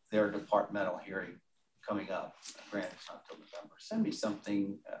their departmental hearing coming up. Granted, it's not until November. Send me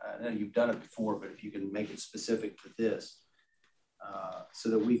something. I know you've done it before, but if you can make it specific to this, so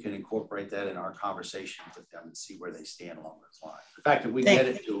that we can incorporate that in our conversation with them and see where they stand along those lines. The fact that we get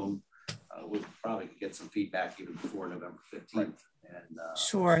it to them we probably could get some feedback even before November 15th. Right. And,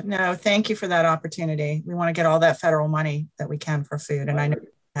 sure. No, thank you for that opportunity. We want to get all that federal money that we can for food, and I know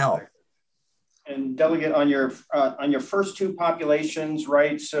it can help. And Delegate, on your first two populations,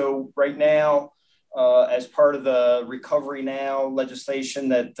 right? So right now, as part of the Recovery Now legislation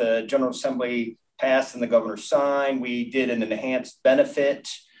that the General Assembly passed and the governor signed, we did an enhanced benefit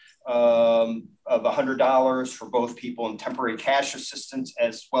of $100 for both people in temporary cash assistance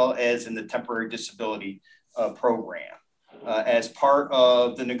as well as in the temporary disability program. As part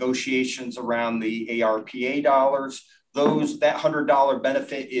of the negotiations around the ARPA dollars, that $100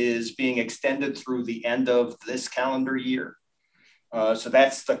 benefit is being extended through the end of this calendar year. So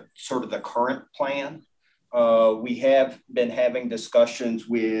that's the sort of the current plan. We have been having discussions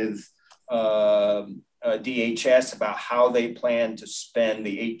with DHS about how they plan to spend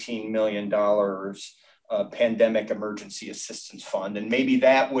the $18 million pandemic emergency assistance fund. And maybe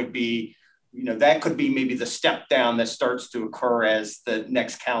that would be, that could be maybe the step down that starts to occur as the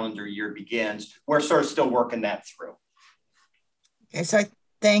next calendar year begins. We're sort of still working that through. Okay, so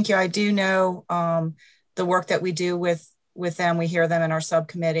thank you. I do know the work that we do with them. We hear them in our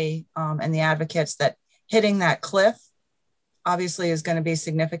subcommittee and the advocates that hitting that cliff obviously is going to be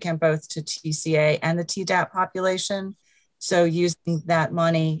significant both to TCA and the TDAP population. So using that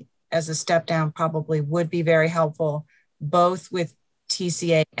money as a step down probably would be very helpful, both with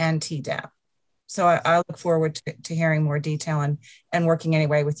TCA and TDAP. So I look forward to hearing more detail and working any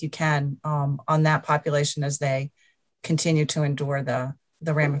way with you, Ken, on that population as they continue to endure the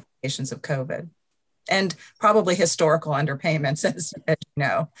ramifications of COVID and probably historical underpayments, as you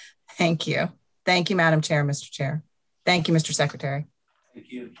know. Thank you. Thank you, Madam Chair, Mr. Chair. Thank you, Mr. Secretary.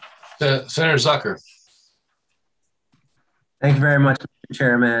 Thank you. Senator Zucker. Thank you very much, Mr.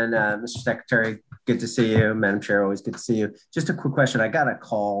 Chairman, Mr. Secretary. Good to see you. Madam Chair, always good to see you. Just a quick question. I got a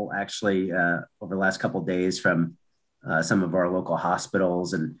call actually over the last couple of days from some of our local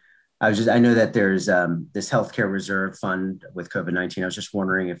hospitals, and I know that there's this healthcare reserve fund with COVID-19. I was just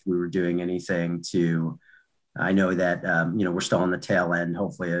wondering if we were doing anything to, I know that, we're still on the tail end,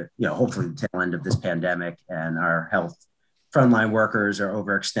 hopefully the tail end of this pandemic, and our health frontline workers are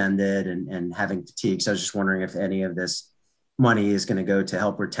overextended and having fatigue. So I was just wondering if any of this money is going to go to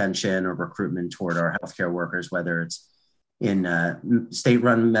help retention or recruitment toward our healthcare workers, whether it's in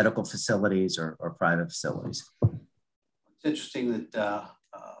state-run medical facilities or private facilities. It's interesting that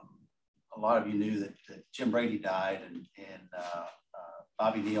a lot of you knew that Jim Brady died, and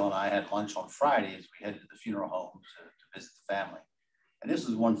Bobby Neal and I had lunch on Friday as we headed to the funeral home to visit the family. And this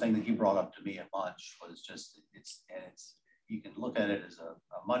is one thing that he brought up to me at lunch, was just, you can look at it as a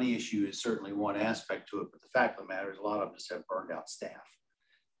money issue is certainly one aspect to it, but the fact of the matter is a lot of us have burned out staff.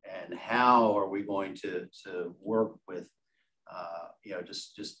 And how are we going to work with,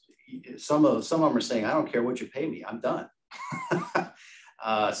 some of them are saying, I don't care what you pay me, I'm done.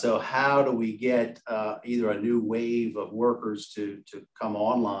 So how do we get either a new wave of workers to come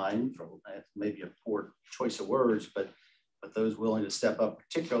online, from maybe a poor choice of words, but those willing to step up,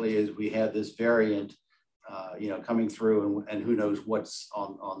 particularly as we have this variant coming through, and who knows what's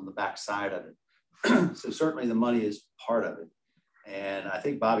on the backside of it. So certainly the money is part of it. And I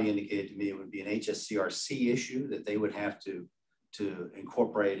think Bobby indicated to me it would be an HSCRC issue that they would have to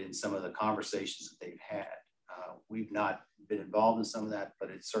incorporate in some of the conversations that they've had. We've not been involved in some of that, but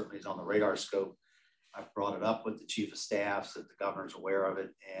it certainly is on the radar scope. I've brought it up with the chief of staff so that the governor's aware of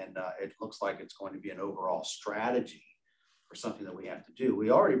it. And it looks like it's going to be an overall strategy for something that we have to do.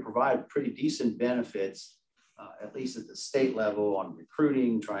 We already provide pretty decent benefits, at least at the state level, on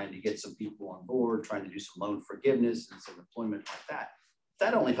recruiting, trying to get some people on board, trying to do some loan forgiveness and some employment like that.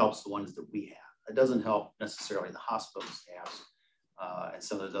 That only helps the ones that we have. It doesn't help necessarily the hospital staffs and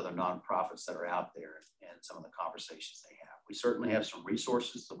some of those other nonprofits that are out there, and some of the conversations they have. We certainly have some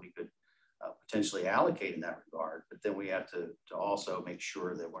resources that we could potentially allocate in that regard, but then we have to also make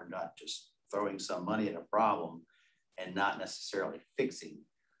sure that we're not just throwing some money at a problem and not necessarily fixing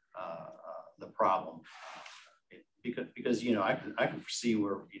the problem. Because I can foresee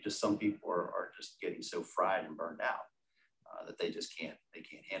where some people are just getting so fried and burned out that they can't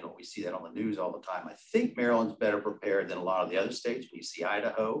handle it. We see that on the news all the time. I think Maryland's better prepared than a lot of the other states. We see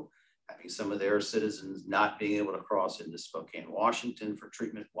Idaho having some of their citizens not being able to cross into Spokane, Washington for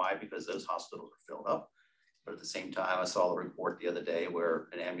treatment. Why? Because those hospitals are filled up. But at the same time, I saw the report the other day where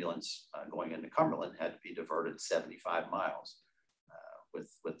an ambulance going into Cumberland had to be diverted 75 miles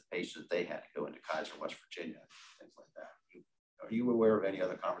with the patient they had to go into Kaiser, West Virginia, things like that. Are you aware of any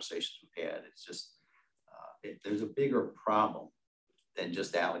other conversations we've had? It's just, there's a bigger problem than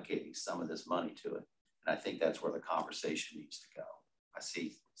just allocating some of this money to it. And I think that's where the conversation needs to go. I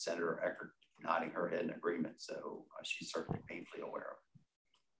see Senator Eckert nodding her head in agreement. So she's certainly painfully aware of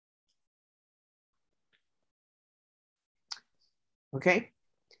it. Okay.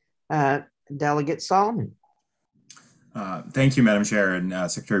 Delegate Solomon. Thank you, Madam Chair,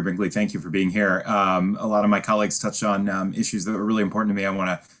 and Secretary Brinkley, thank you for being here. A lot of my colleagues touched on issues that were really important to me. I want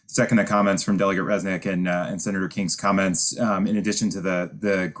to second the comments from Delegate Resnick and Senator King's comments. In addition to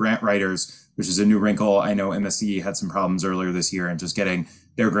the grant writers, which is a new wrinkle, I know MSD had some problems earlier this year and just getting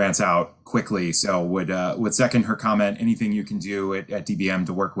their grants out quickly. So would second her comment. Anything you can do at DBM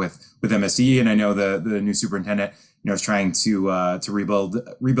to work with MSD, and I know the new superintendent, is trying to rebuild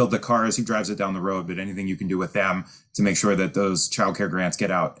the car as he drives it down the road. But anything you can do with them to make sure that those childcare grants get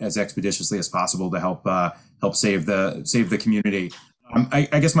out as expeditiously as possible to help save the community.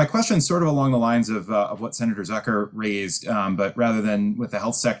 I guess my question is sort of along the lines of what Senator Zucker raised, but rather than with the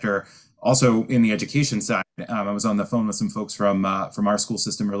health sector, also in the education side. I was on the phone with some folks from our school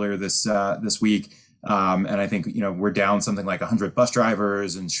system earlier this week. And I think, we're down something like 100 bus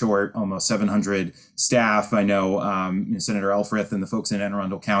drivers and short almost 700 staff. I know Senator Elfrith and the folks in Anne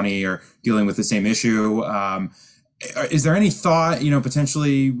Arundel County are dealing with the same issue. Is there any thought,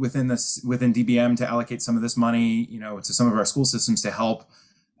 potentially within DBM to allocate some of this money, to some of our school systems to help?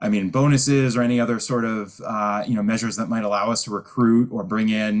 I mean, bonuses or any other sort of, measures that might allow us to recruit or bring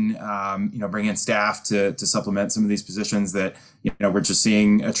in staff to supplement some of these positions that, we're just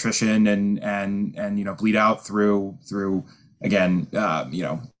seeing attrition and bleed out through again,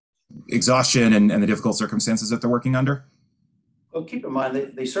 exhaustion and the difficult circumstances that they're working under? Well, keep in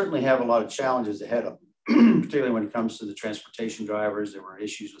mind, they certainly have a lot of challenges ahead of them, particularly when it comes to the transportation drivers. There were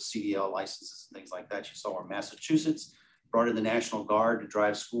issues with CDL licenses and things like that. You saw in Massachusetts, brought in the National Guard to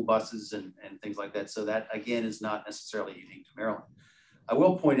drive school buses and things like that. So that, again, is not necessarily unique to Maryland. I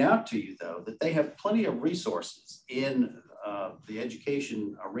will point out to you, though, that they have plenty of resources in the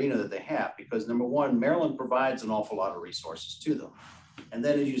education arena that they have, because number one, Maryland provides an awful lot of resources to them. And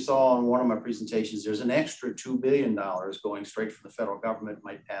then as you saw in one of my presentations, there's an extra $2 billion going straight from the federal government,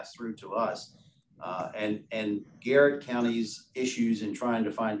 might pass through to us. And Garrett County's issues in trying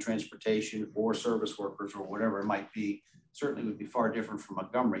to find transportation or service workers or whatever it might be, certainly would be far different from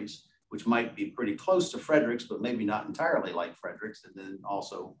Montgomery's, which might be pretty close to Frederick's, but maybe not entirely like Frederick's, and then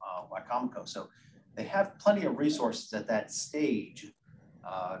also Wycomico. So they have plenty of resources at that stage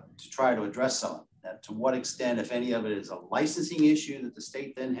to try to address some of it. Now, to what extent, if any of it is a licensing issue that the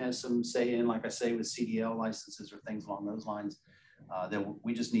state then has some say in, like I say, with CDL licenses or things along those lines, then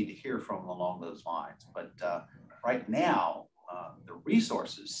we just need to hear from them along those lines. But right now, the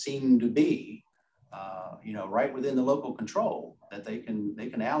resources seem to be right within the local control, that they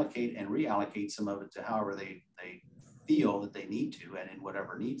can allocate and reallocate some of it to however they feel that they need to, and in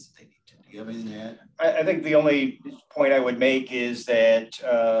whatever needs that they need to. Do you have anything to add? I think the only point I would make is that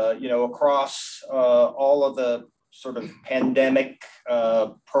across all of the sort of pandemic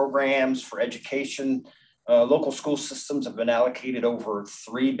programs for education, local school systems have been allocated over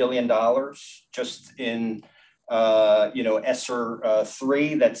 $3 billion just in ESSER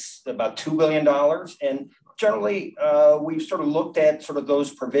 3, that's about $2 billion. And generally, we've sort of looked at sort of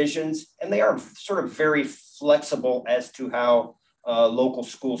those provisions, and they are sort of very flexible as to how local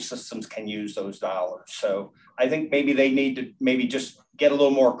school systems can use those dollars. So I think maybe they need to maybe just get a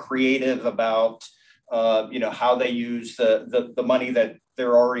little more creative about, how they use the money that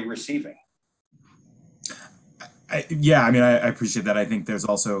they're already receiving. I appreciate that. I think there's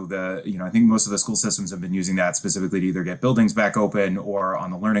also I think most of the school systems have been using that specifically to either get buildings back open or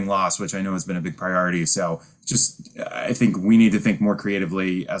on the learning loss, which I know has been a big priority. So I think we need to think more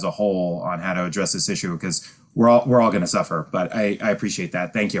creatively as a whole on how to address this issue, because we're all going to suffer. But I appreciate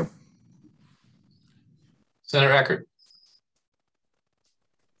that. Thank you. Senator Eckert.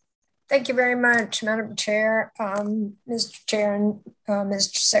 Thank you very much, Madam Chair, Mr. Chair, and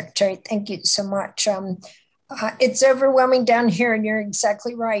Mr. Secretary. Thank you so much. It's overwhelming down here, and you're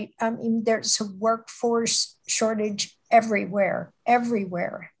exactly right. There's a workforce shortage everywhere.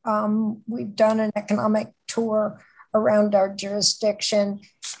 We've done an economic tour around our jurisdiction,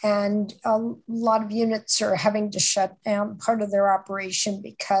 and a lot of units are having to shut down part of their operation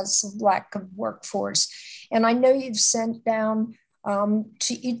because of lack of workforce. And I know you've sent down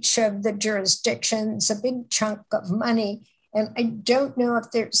to each of the jurisdictions a big chunk of money. And I don't know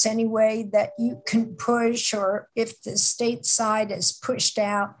if there's any way that you can push, or if the state side is pushed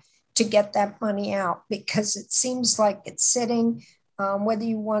out to get that money out, because it seems like it's sitting, whether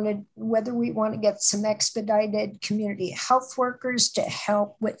we want to get some expedited community health workers to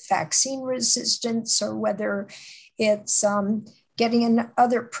help with vaccine resistance, or whether it's getting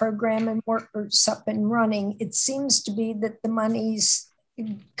another program and workers up and running. It seems to be that the money's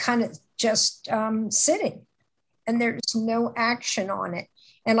kind of just sitting, and there's no action on it.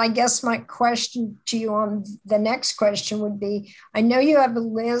 And I guess my question to you on the next question would be, I know you have a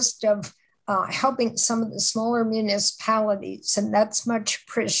list of helping some of the smaller municipalities, and that's much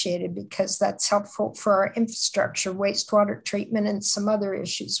appreciated because that's helpful for our infrastructure, wastewater treatment, and some other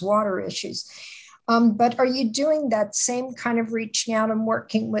issues, water issues. But are you doing that same kind of reaching out and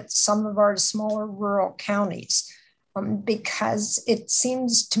working with some of our smaller rural counties? Because it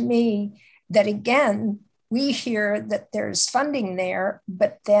seems to me that, again, we hear that there's funding there,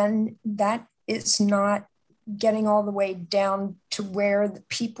 but then that is not getting all the way down to where the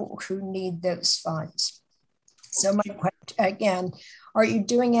people who need those funds. So my question again, are you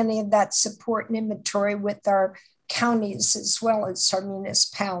doing any of that support and inventory with our counties as well as our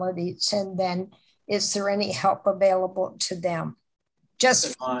municipalities? And then is there any help available to them?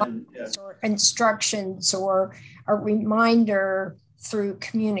 Just or instructions or a reminder through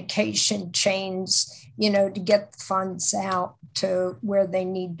communication chains, to get the funds out to where they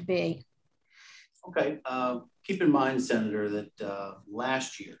need to be. Okay. Keep in mind, Senator, that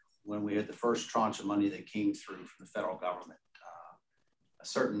last year, when we had the first tranche of money that came through from the federal government, a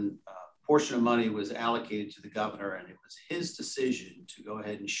certain portion of money was allocated to the governor, and it was his decision to go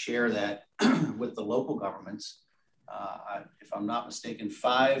ahead and share that with the local governments. If I'm not mistaken,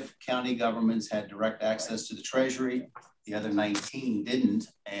 5 county governments had direct access to the Treasury. The other 19 didn't,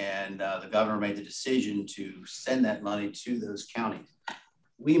 and the governor made the decision to send that money to those counties.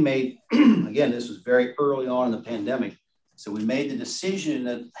 We made, again, this was very early on in the pandemic, so we made the decision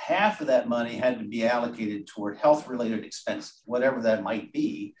that half of that money had to be allocated toward health-related expenses, whatever that might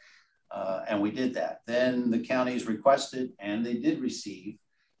be, and we did that. Then the counties requested, and they did receive,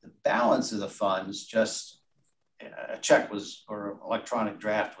 the balance of the funds. Just a check was, or electronic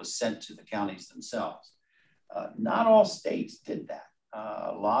draft was sent to the counties themselves. Not all states did that.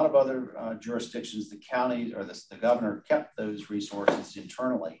 A lot of other jurisdictions, the counties or the governor kept those resources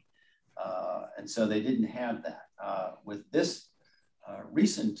internally. And so they didn't have that. With this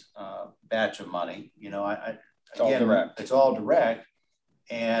recent batch of money, it's all direct,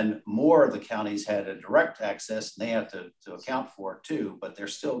 and more of the counties had a direct access, and they have to account for it too, but they're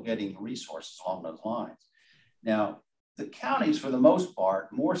still getting resources along those lines. Now, the counties, for the most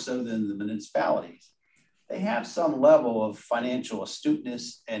part, more so than the municipalities, they have some level of financial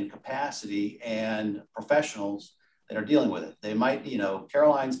astuteness and capacity and professionals that are dealing with it. They might,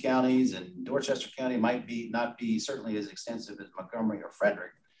 Caroline's counties and Dorchester County might not be certainly as extensive as Montgomery or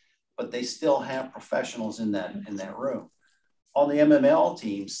Frederick, but they still have professionals in that room. On the MML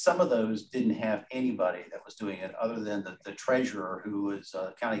team, some of those didn't have anybody that was doing it other than the treasurer, who was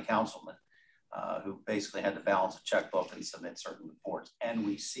a county councilman, who basically had to balance a checkbook and submit certain reports. And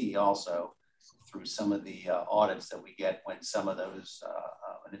we see also through some of the audits that we get when some of those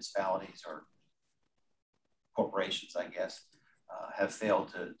municipalities or corporations, I guess, have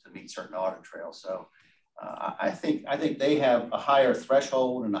failed to meet certain audit trails. So I think they have a higher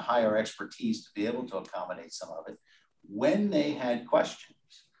threshold and a higher expertise to be able to accommodate some of it when they had questions.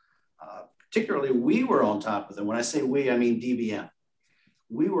 Particularly, we were on top of them. When I say we, I mean DBM.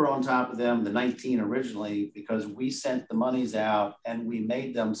 We were on top of them, the 19 originally, because we sent the monies out and we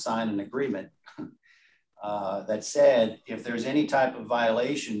made them sign an agreement that said, if there's any type of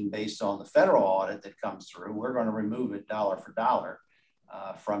violation based on the federal audit that comes through, we're going to remove it dollar for dollar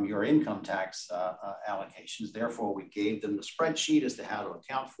from your income tax allocations. Therefore, we gave them the spreadsheet as to how to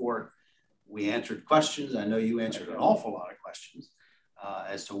account for it. We answered questions. I know you answered an awful lot of questions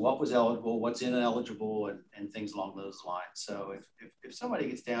as to what was eligible, what's ineligible, and things along those lines. So if somebody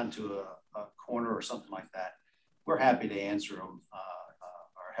gets down to a corner or something like that, we're happy to answer them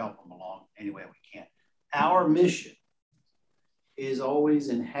or help them along any way we can. Our mission is always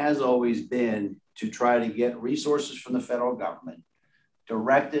and has always been to try to get resources from the federal government,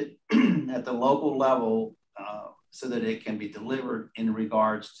 directed at the local level so that it can be delivered in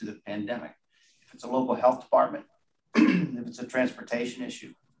regards to the pandemic. If it's a local health department, if it's a transportation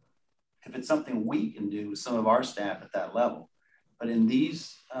issue, if it's something we can do with some of our staff at that level. But in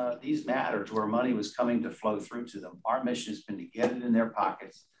these matters where money was coming to flow through to them, our mission has been to get it in their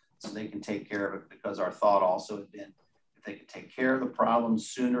pockets so they can take care of it, because our thought also had been, if they can take care of the problems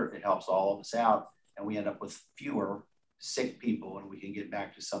sooner, it helps all of us out, and we end up with fewer sick people, and we can get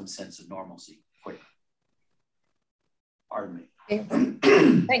back to some sense of normalcy quicker. Pardon me.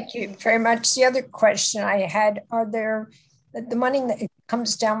 Thank you very much. The other question I had, are there the money that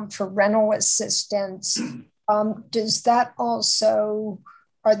comes down for rental assistance, does that also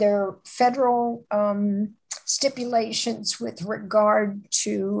are there federal stipulations with regard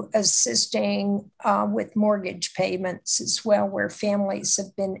to assisting with mortgage payments as well, where families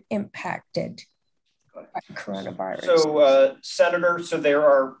have been impacted by coronavirus? So, Senator, so there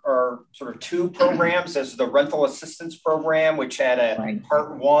are sort of two programs. There's the rental assistance program, which had a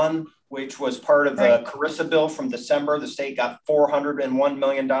part one, which was part of the Carissa bill from December. The state got $401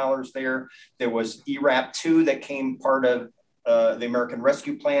 million there. There was ERAP 2 that came part of the American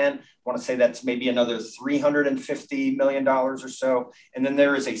Rescue Plan. I want to say that's maybe another $350 million or so. And then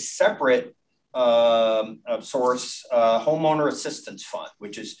there is a separate source, homeowner assistance fund,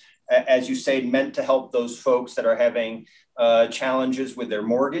 which is, as you say, meant to help those folks that are having challenges with their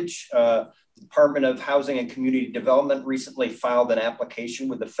mortgage. The Department of Housing and Community Development recently filed an application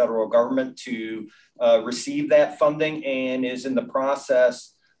with the federal government to receive that funding and is in the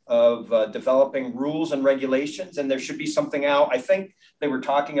process of developing rules and regulations. And there should be something out. I think they were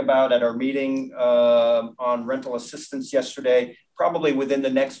talking about at our meeting on rental assistance yesterday, probably within the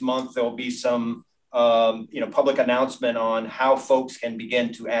next month, there'll be some public announcement on how folks can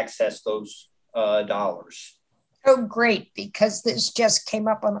begin to access those dollars. Oh, great, because this just came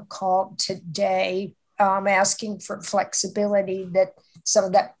up on a call today asking for flexibility that some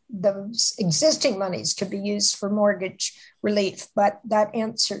of those existing monies could be used for mortgage relief, but that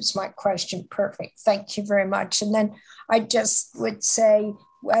answers my question. Perfect. Thank you very much. And then I just would say,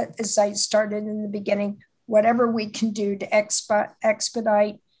 as I started in the beginning, whatever we can do to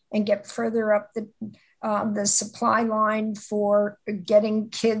expedite and get further up the supply line for getting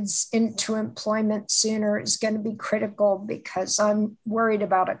kids into employment sooner is going to be critical, because I'm worried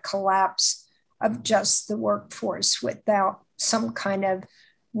about a collapse of just the workforce without some kind of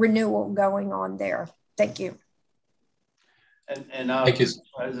renewal going on there. Thank you. And Thank you.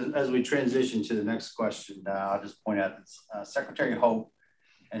 As we transition to the next question, I'll just point out that Secretary Hope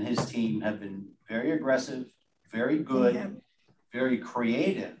and his team have been very aggressive, very good, very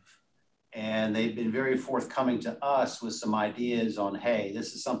creative, and they've been very forthcoming to us with some ideas on, hey,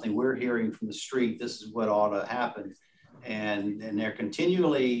 this is something we're hearing from the street, this is what ought to happen. And they're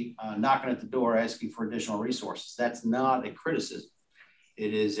continually knocking at the door asking for additional resources. That's not a criticism.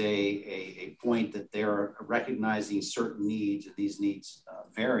 It is a point that they're recognizing certain needs, and these needs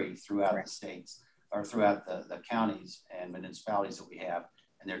vary throughout the states or throughout the counties and municipalities that we have,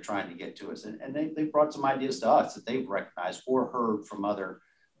 and they're trying to get to us. And they brought some ideas to us that they've recognized or heard from other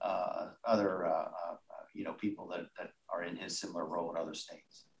people that are in his similar role in other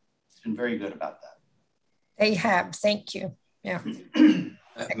states. It's been very good about that. They have. Thank you. Yeah.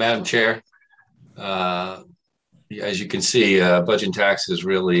 Madam Chair, as you can see, Budget and Tax has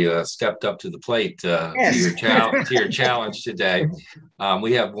really stepped up to the plate to your challenge today.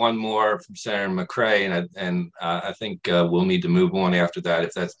 We have one more from Senator McCray, and I think we'll need to move on after that,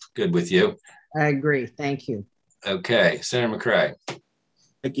 if that's good with you. I agree. Thank you. Okay, Senator McCray.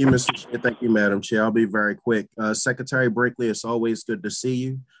 Thank you, Mr. Chair. Thank you, Madam Chair. I'll be very quick. Secretary Brinkley, it's always good to see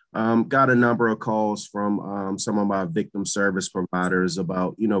you. Got a number of calls from some of my victim service providers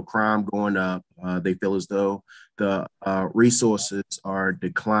about, crime going up. They feel as though the resources are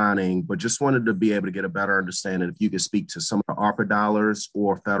declining, but just wanted to be able to get a better understanding if you could speak to some of the ARPA dollars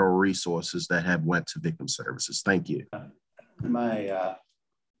or federal resources that have went to victim services. Thank you. My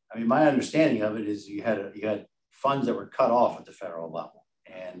understanding of it is you had funds that were cut off at the federal level.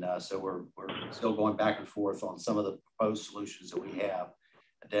 And so we're still going back and forth on some of the proposed solutions that we have,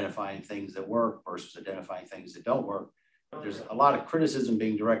 identifying things that work versus identifying things that don't work. There's a lot of criticism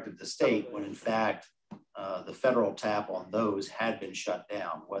being directed at the state when in fact the federal tap on those had been shut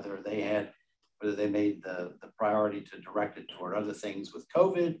down, whether they made the priority to direct it toward other things with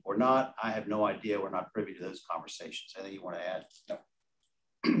COVID or not. I have no idea. We're not privy to those conversations. Anything you want to add?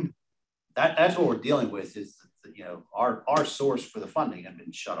 No. That's what we're dealing with is that, our source for the funding had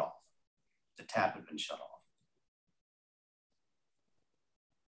been shut off. The tap had been shut off.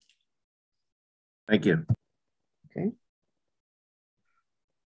 Thank you. Okay.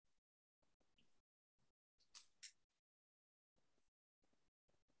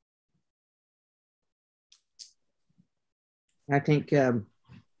 I think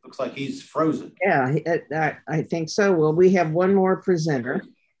looks like he's frozen. Yeah, I think so. Well, we have one more presenter.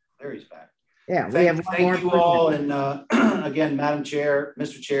 There he's back. Yeah, we have one more. Thank you all, and again, Madam Chair,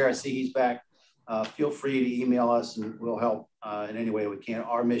 Mr. Chair, I see he's back. Feel free to email us, and we'll help in any way we can.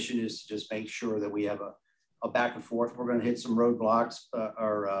 Our mission is to just make sure that we have a back and forth. We're going to hit some roadblocks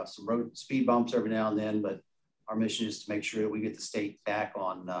or some road speed bumps every now and then, but our mission is to make sure that we get the state back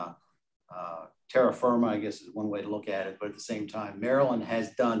on terra firma, I guess is one way to look at it. But at the same time, Maryland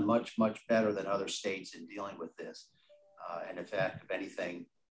has done much, much better than other states in dealing with this. And in fact, if anything,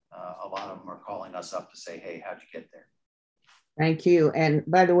 a lot of them are calling us up to say, hey, how'd you get there? Thank you. And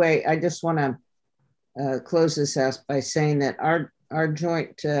by the way, I just want to close this out by saying that our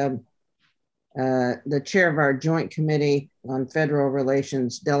joint, the chair of our joint committee on federal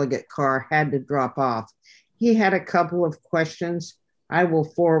relations, Delegate Carr, had to drop off. He had a couple of questions. I will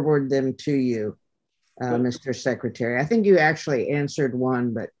forward them to you, Mr. Secretary. I think you actually answered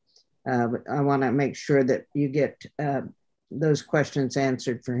one, but I want to make sure that you get those questions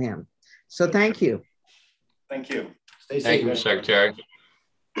answered for him. So thank you. Thank you. Stay safe. Thank you, Mr. Secretary.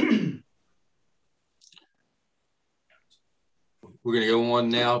 We're going to go on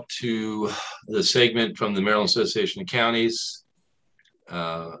now to the segment from the Maryland Association of Counties.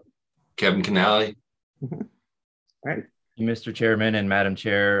 Kevin Canale. Right. Mr. Chairman and Madam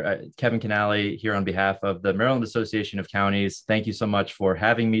Chair, Kevin Canale here on behalf of the Maryland Association of Counties. Thank you so much for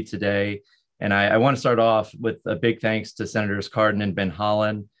having me today. And I want to start off with a big thanks to Senators Cardin and Ben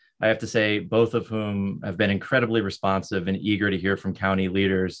Holland. I have to say, both of whom have been incredibly responsive and eager to hear from county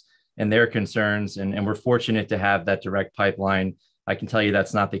leaders and their concerns. And we're fortunate to have that direct pipeline. I can tell you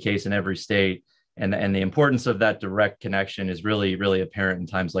that's not the case in every state. And the importance of that direct connection is really, really apparent in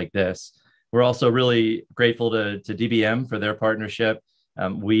times like this. We're also really grateful to DBM for their partnership.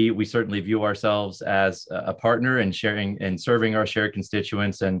 We certainly view ourselves as a partner in sharing and serving our shared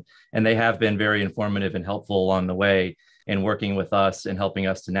constituents, and they have been very informative and helpful along the way in working with us and helping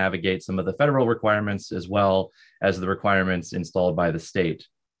us to navigate some of the federal requirements as well as the requirements installed by the state.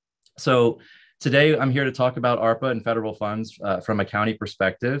 So today I'm here to talk about ARPA and federal funds from a county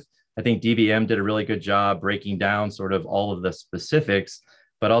perspective. I think DBM did a really good job breaking down sort of all of the specifics,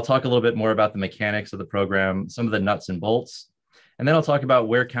 but I'll talk a little bit more about the mechanics of the program, some of the nuts and bolts, and then I'll talk about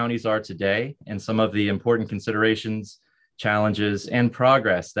where counties are today and some of the important considerations, challenges, and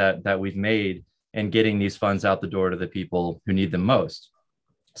progress that we've made in getting these funds out the door to the people who need them most.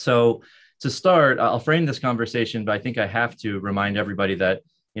 So to start, I'll frame this conversation, but I think I have to remind everybody that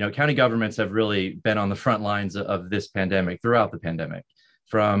county governments have really been on the front lines of this pandemic, throughout the pandemic,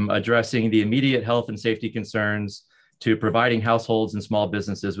 from addressing the immediate health and safety concerns to providing households and small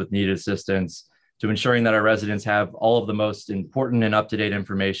businesses with needed assistance, to ensuring that our residents have all of the most important and up-to-date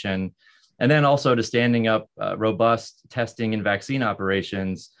information, and then also to standing up robust testing and vaccine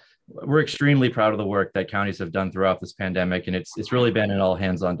operations. We're extremely proud of the work that counties have done throughout this pandemic, and it's really been an all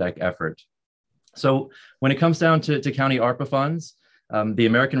hands on deck effort. So when it comes down to county ARPA funds, the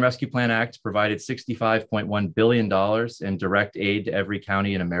American Rescue Plan Act provided $65.1 billion in direct aid to every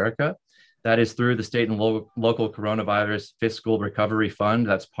county in America. That is through the state and local coronavirus fiscal recovery fund.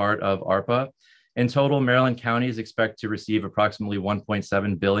 That's part of ARPA. In total, Maryland counties expect to receive approximately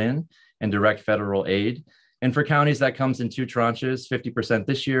 $1.7 billion in direct federal aid. And for counties, that comes in two tranches, 50%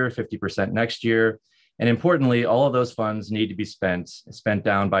 this year, 50% next year. And importantly, all of those funds need to be spent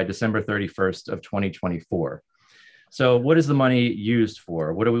down by December 31st of 2024. So what is the money used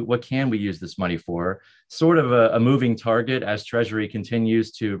for? What can we use this money for? Sort of a moving target as Treasury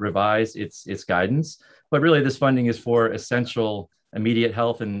continues to revise its guidance. But really, this funding is for essential immediate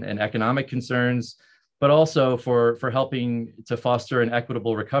health and economic concerns, but also for helping to foster an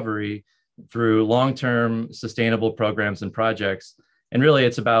equitable recovery through long-term sustainable programs and projects. And really,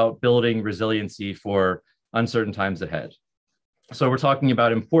 it's about building resiliency for uncertain times ahead. So we're talking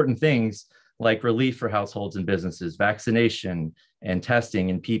about important things like relief for households and businesses, vaccination and testing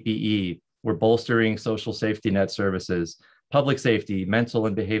and PPE. We're bolstering social safety net services, public safety, mental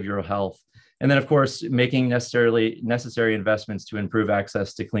and behavioral health, and then, of course, making necessary investments to improve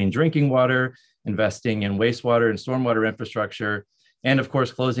access to clean drinking water, investing in wastewater and stormwater infrastructure, and of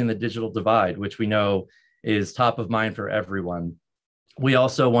course, closing the digital divide, which we know is top of mind for everyone. We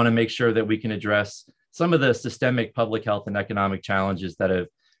also want to make sure that we can address some of the systemic public health and economic challenges that have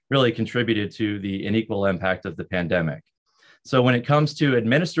really contributed to the unequal impact of the pandemic. So when it comes to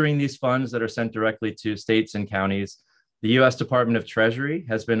administering these funds that are sent directly to states and counties, the U.S. Department of Treasury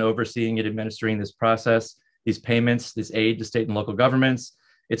has been overseeing and administering this process, these payments, this aid to state and local governments.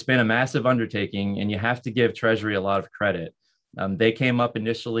 It's been a massive undertaking, and you have to give Treasury a lot of credit. They came up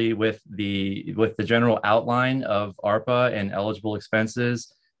initially with the general outline of ARPA and eligible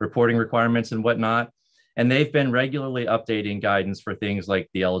expenses, reporting requirements and whatnot. And they've been regularly updating guidance for things like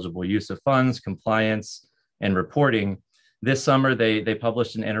the eligible use of funds, compliance, and reporting. This summer, they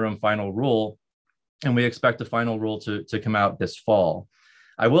published an interim final rule, and we expect a final rule to come out this fall.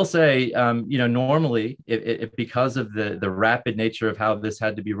 I will say, normally, because of the rapid nature of how this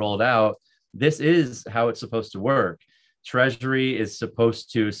had to be rolled out, this is how it's supposed to work. Treasury is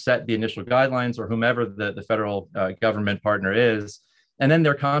supposed to set the initial guidelines, or whomever the federal government partner is, and then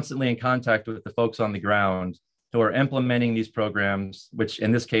they're constantly in contact with the folks on the ground who are implementing these programs, which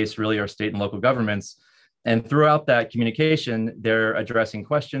in this case really are state and local governments. And throughout that communication, they're addressing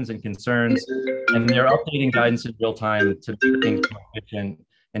questions and concerns, and they're updating guidance in real time to make things more efficient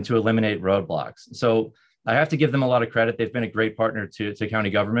and to eliminate roadblocks. So I have to give them a lot of credit. They've been a great partner to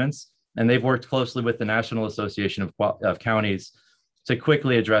county governments, and they've worked closely with the National Association of Counties to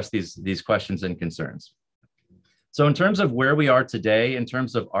quickly address these questions and concerns. So in terms of where we are today, in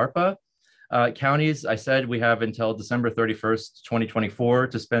terms of ARPA, counties, I said we have until December 31st, 2024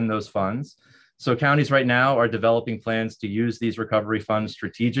 to spend those funds. So counties right now are developing plans to use these recovery funds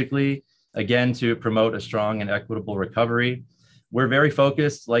strategically, again, to promote a strong and equitable recovery. We're very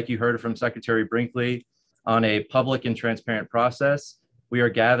focused, like you heard from Secretary Brinkley, on a public and transparent process. We are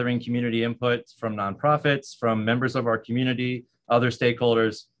gathering community input from nonprofits, from members of our community, other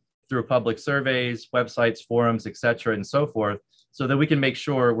stakeholders, through public surveys, websites, forums, et cetera, and so forth, so that we can make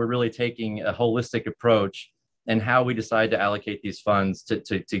sure we're really taking a holistic approach in how we decide to allocate these funds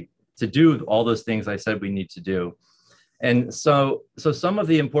to do all those things I said we need to do. And so some of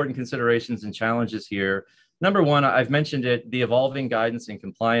the important considerations and challenges here, number one, I've mentioned it, the evolving guidance and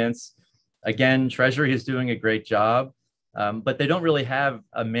compliance. Again, Treasury is doing a great job, but they don't really have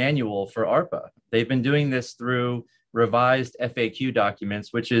a manual for ARPA. They've been doing this through revised FAQ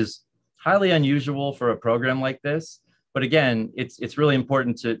documents, which is highly unusual for a program like this. But again, it's really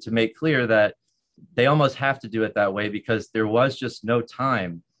important to make clear that they almost have to do it that way because there was just no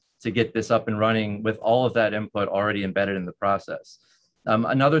time to get this up and running with all of that input already embedded in the process.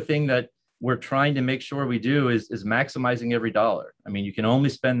 Another thing that we're trying to make sure we do is maximizing every dollar. I mean, you can only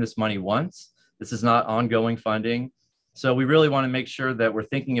spend this money once. This is not ongoing funding. So we really want to make sure that we're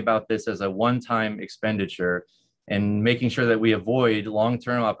thinking about this as a one-time expenditure and making sure that we avoid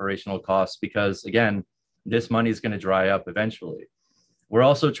long-term operational costs because, again, this money is going to dry up eventually. We're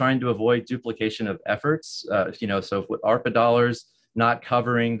also trying to avoid duplication of efforts, so with ARPA dollars not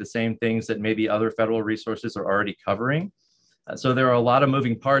covering the same things that maybe other federal resources are already covering. So there are a lot of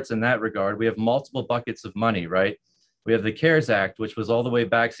moving parts in that regard. We have multiple buckets of money, right? We have the CARES Act, which was all the way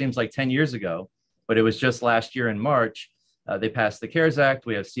back, seems like 10 years ago, but it was just last year in March. They passed the CARES Act.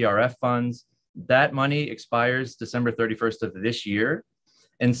 We have CRF funds. That money expires December 31st of this year.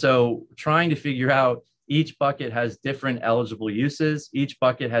 And so trying to figure out each bucket has different eligible uses. Each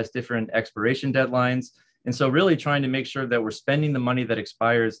bucket has different expiration deadlines. And so really trying to make sure that we're spending the money that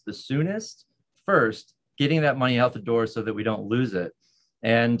expires the soonest first, getting that money out the door so that we don't lose it.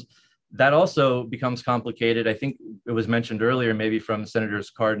 And that also becomes complicated. I think it was mentioned earlier, maybe from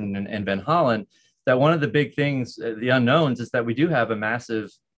Senators Cardin and Van Hollen, that one of the big things, the unknowns, is that we do have a massive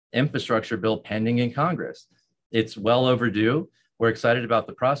infrastructure bill pending in Congress. It's well overdue. We're excited about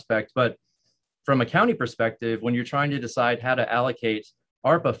the prospect, but from a county perspective, when you're trying to decide how to allocate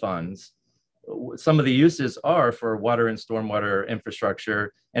ARPA funds, some of the uses are for water and stormwater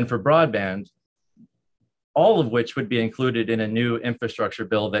infrastructure and for broadband, all of which would be included in a new infrastructure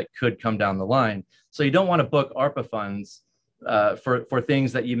bill that could come down the line. So you don't want to book ARPA funds for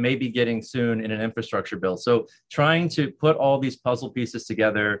things that you may be getting soon in an infrastructure bill. So trying to put all these puzzle pieces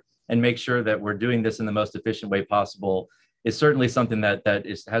together and make sure that we're doing this in the most efficient way possible is certainly something that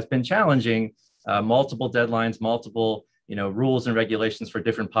has been challenging. Multiple deadlines, multiple rules and regulations for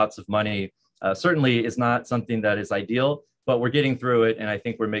different pots of money certainly is not something that is ideal, but we're getting through it, and I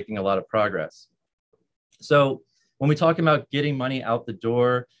think we're making a lot of progress. So when we talk about getting money out the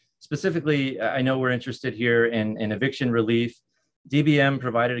door, specifically, I know we're interested here in eviction relief. DBM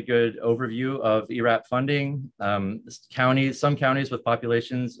provided a good overview of ERAP funding. Some counties with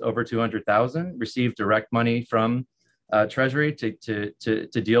populations over 200,000 received direct money from Treasury to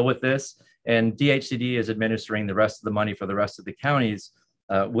deal with this. And DHCD is administering the rest of the money for the rest of the counties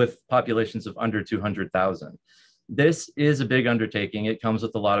with populations of under 200,000. This is a big undertaking. It comes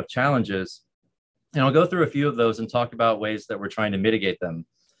with a lot of challenges. And I'll go through a few of those and talk about ways that we're trying to mitigate them.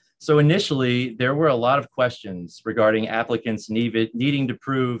 So initially, there were a lot of questions regarding applicants needing to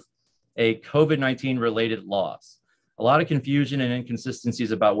prove a COVID-19 related loss. A lot of confusion and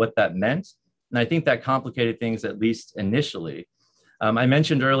inconsistencies about what that meant. And I think that complicated things, at least initially. I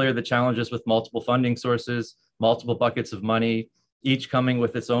mentioned earlier the challenges with multiple funding sources, multiple buckets of money, each coming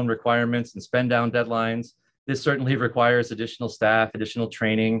with its own requirements and spend down deadlines. This certainly requires additional staff, additional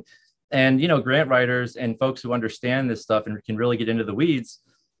training, and grant writers and folks who understand this stuff and can really get into the weeds.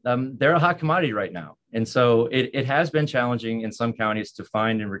 They're a hot commodity right now. And so it has been challenging in some counties to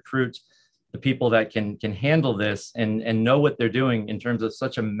find and recruit the people that can handle this and know what they're doing in terms of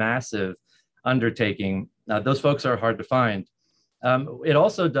such a massive undertaking. Those folks are hard to find. It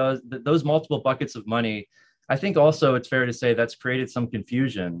also does, those multiple buckets of money, I think also it's fair to say that's created some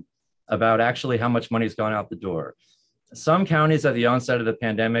confusion about actually how much money's gone out the door. Some counties at the onset of the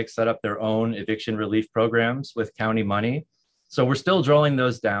pandemic set up their own eviction relief programs with county money. So we're still drawing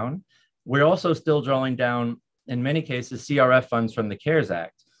those down. We're also still drawing down, in many cases, CRF funds from the CARES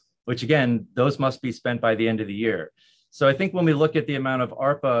Act, which again, those must be spent by the end of the year. So I think when we look at the amount of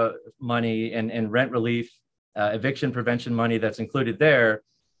ARPA money and rent relief, eviction prevention money that's included there,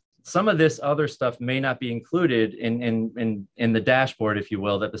 some of this other stuff may not be included in the dashboard, if you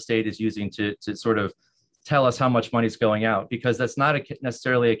will, that the state is using to sort of tell us how much money is going out, because that's not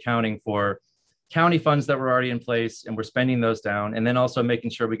necessarily accounting for county funds that were already in place and we're spending those down, and then also making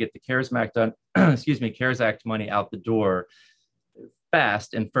sure we get the CARES Act done, CARES Act money out the door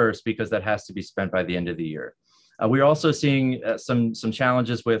fast and first, because that has to be spent by the end of the year. We're also seeing some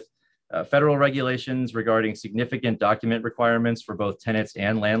challenges with federal regulations regarding significant document requirements for both tenants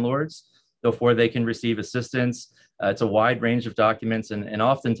and landlords before they can receive assistance. It's a wide range of documents, and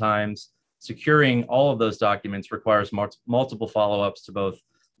oftentimes securing all of those documents requires multiple follow-ups to both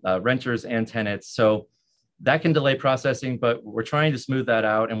renters and tenants. So that can delay processing, but we're trying to smooth that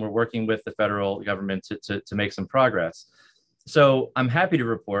out, and we're working with the federal government to make some progress. So I'm happy to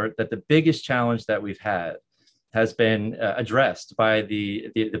report that the biggest challenge that we've had has been addressed by the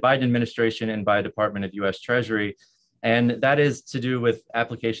Biden administration and by Department of U.S. Treasury, and that is to do with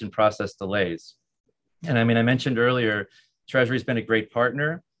application process delays. And I mean, I mentioned earlier, Treasury's been a great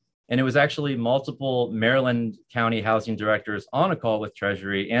partner, and it was actually multiple Maryland County housing directors on a call with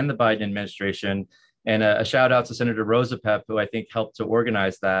Treasury and the Biden administration, and a shout out to Senator Rosa Pepp, who I think helped to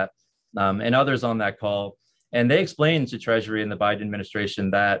organize that, and others on that call. And they explained to Treasury and the Biden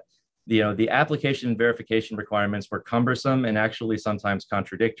administration that the application and verification requirements were cumbersome and actually sometimes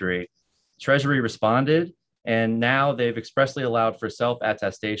contradictory. Treasury responded, and now they've expressly allowed for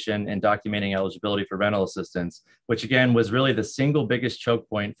self-attestation and documenting eligibility for rental assistance, which again was really the single biggest choke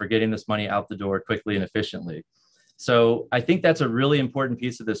point for getting this money out the door quickly and efficiently. So I think that's a really important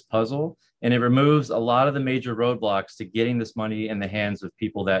piece of this puzzle, and it removes a lot of the major roadblocks to getting this money in the hands of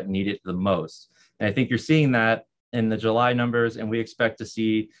people that need it the most. And I think you're seeing that in the July numbers, and we expect to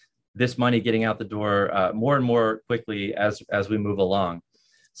see this money getting out the door more and more quickly as we move along.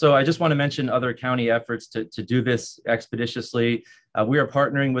 So I just want to mention other county efforts to do this expeditiously. We are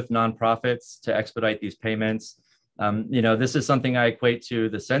partnering with nonprofits to expedite these payments. This is something I equate to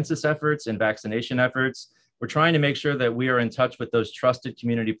the census efforts and vaccination efforts. We're trying to make sure that we are in touch with those trusted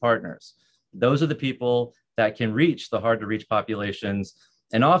community partners. Those are the people that can reach the hard to reach populations.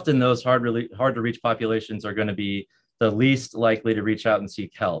 And often those hard to reach populations are going to be the least likely to reach out and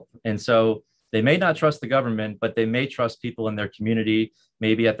seek help. And so they may not trust the government, but they may trust people in their community,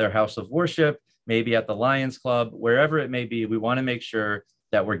 maybe at their house of worship, maybe at the Lions Club, wherever it may be. We want to make sure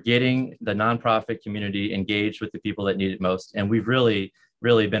that we're getting the nonprofit community engaged with the people that need it most. And we've really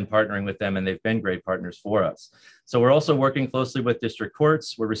been partnering with them, and they've been great partners for us. So we're also working closely with district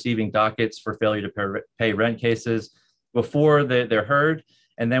courts. We're receiving dockets for failure to pay rent cases before they're heard.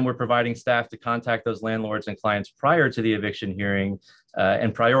 And then we're providing staff to contact those landlords and clients prior to the eviction hearing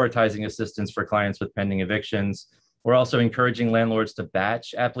and prioritizing assistance for clients with pending evictions. We're also encouraging landlords to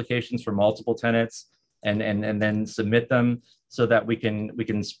batch applications for multiple tenants and then submit them so that we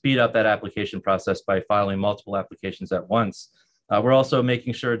can speed up that application process by filing multiple applications at once. We're also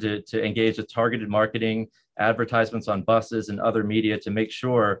making sure to engage with targeted marketing, advertisements on buses and other media to make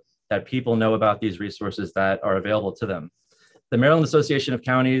sure that people know about these resources that are available to them. The Maryland Association of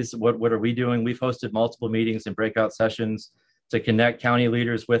Counties, what are we doing? We've hosted multiple meetings and breakout sessions to connect county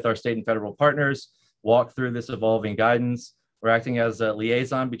leaders with our state and federal partners, walk through this evolving guidance. We're acting as a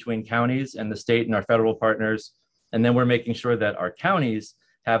liaison between counties and the state and our federal partners. And then we're making sure that our counties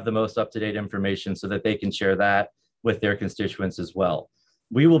have the most up-to-date information so that they can share that with their constituents as well.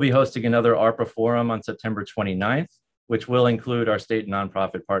 We will be hosting another ARPA forum on September 29th, which will include our state and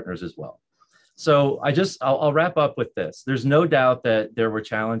nonprofit partners as well. So I'll wrap up with this. There's no doubt that there were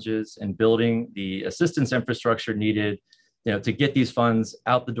challenges in building the assistance infrastructure needed, to get these funds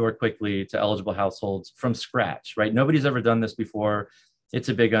out the door quickly to eligible households from scratch, right? Nobody's ever done this before. It's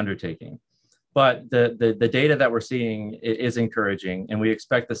a big undertaking. But the data that we're seeing is encouraging, and we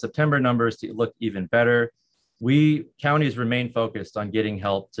expect the September numbers to look even better. Counties remain focused on getting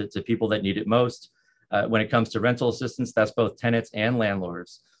help to people that need it most. When it comes to rental assistance, that's both tenants and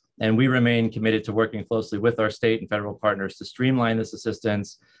landlords. And we remain committed to working closely with our state and federal partners to streamline this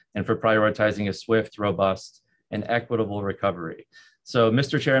assistance and for prioritizing a swift, robust, and equitable recovery. So,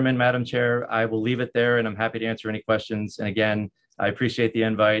 Mr. Chairman, Madam Chair, I will leave it there, and I'm happy to answer any questions. And again, I appreciate the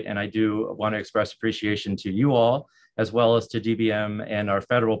invite, and I do want to express appreciation to you all, as well as to DBM and our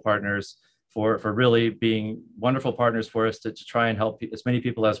federal partners for really being wonderful partners for us to try and help as many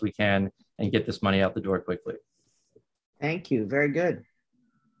people as we can and get this money out the door quickly. Thank you. Very good.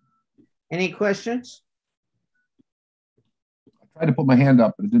 Any questions? I tried to put my hand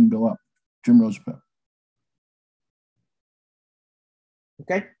up, but it didn't go up. Jim Roosevelt.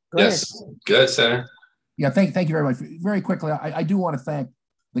 Okay. Yes. Good, Senator. Yeah, thank you very much. Very quickly, I do want to thank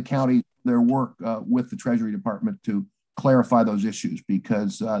the county, their work with the Treasury Department to clarify those issues,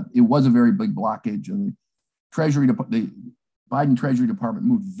 because it was a very big blockage, and the Biden Treasury Department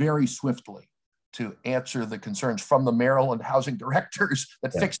moved very swiftly to answer the concerns from the Maryland housing directors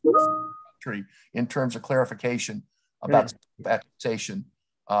that fixed the country in terms of clarification about taxation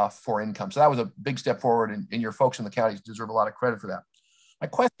for income. So that was a big step forward, and your folks in the counties deserve a lot of credit for that. My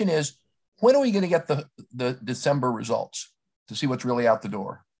question is, when are we going to get the December results to see what's really out the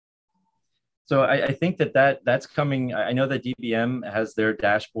door? So I think that's coming. I know that DBM has their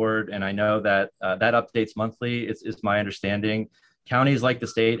dashboard, and I know that that updates monthly, is my understanding. Counties, like the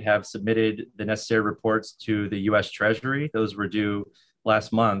state, have submitted the necessary reports to the U.S. Treasury. Those were due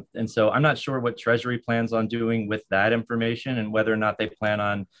last month. And so I'm not sure what Treasury plans on doing with that information, and whether or not they plan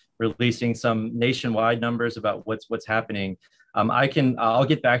on releasing some nationwide numbers about what's happening. I'll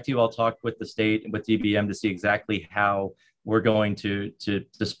get back to you. I'll talk with the state and with DBM to see exactly how we're going to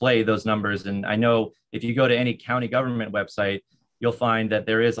display those numbers. And I know if you go to any county government website, you'll find that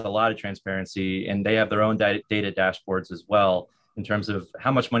there is a lot of transparency, and they have their own data dashboards as well in terms of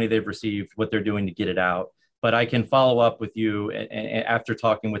how much money they've received, what they're doing to get it out. But I can follow up with you after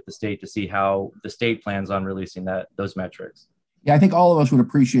talking with the state to see how the state plans on releasing those metrics. Yeah, I think all of us would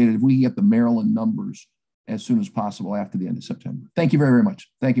appreciate it if we get the Maryland numbers as soon as possible after the end of September. Thank you very, very much.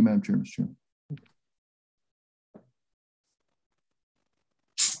 Thank you, Madam Chair, Mr. Chairman.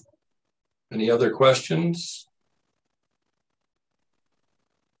 Any other questions?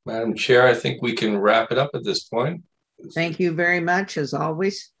 Madam Chair, I think we can wrap it up at this point. Thank you very much, as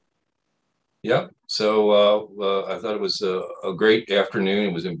always. Yep. So I thought it was a great afternoon.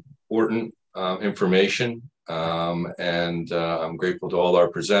 It was important information, and I'm grateful to all our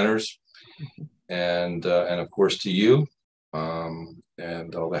presenters, and of course to you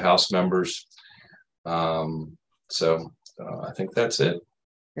and all the House members. So I think that's it.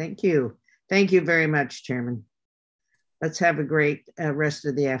 Thank you. Thank you very much, Chairman. Let's have a great rest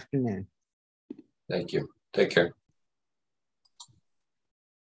of the afternoon. Thank you. Take care.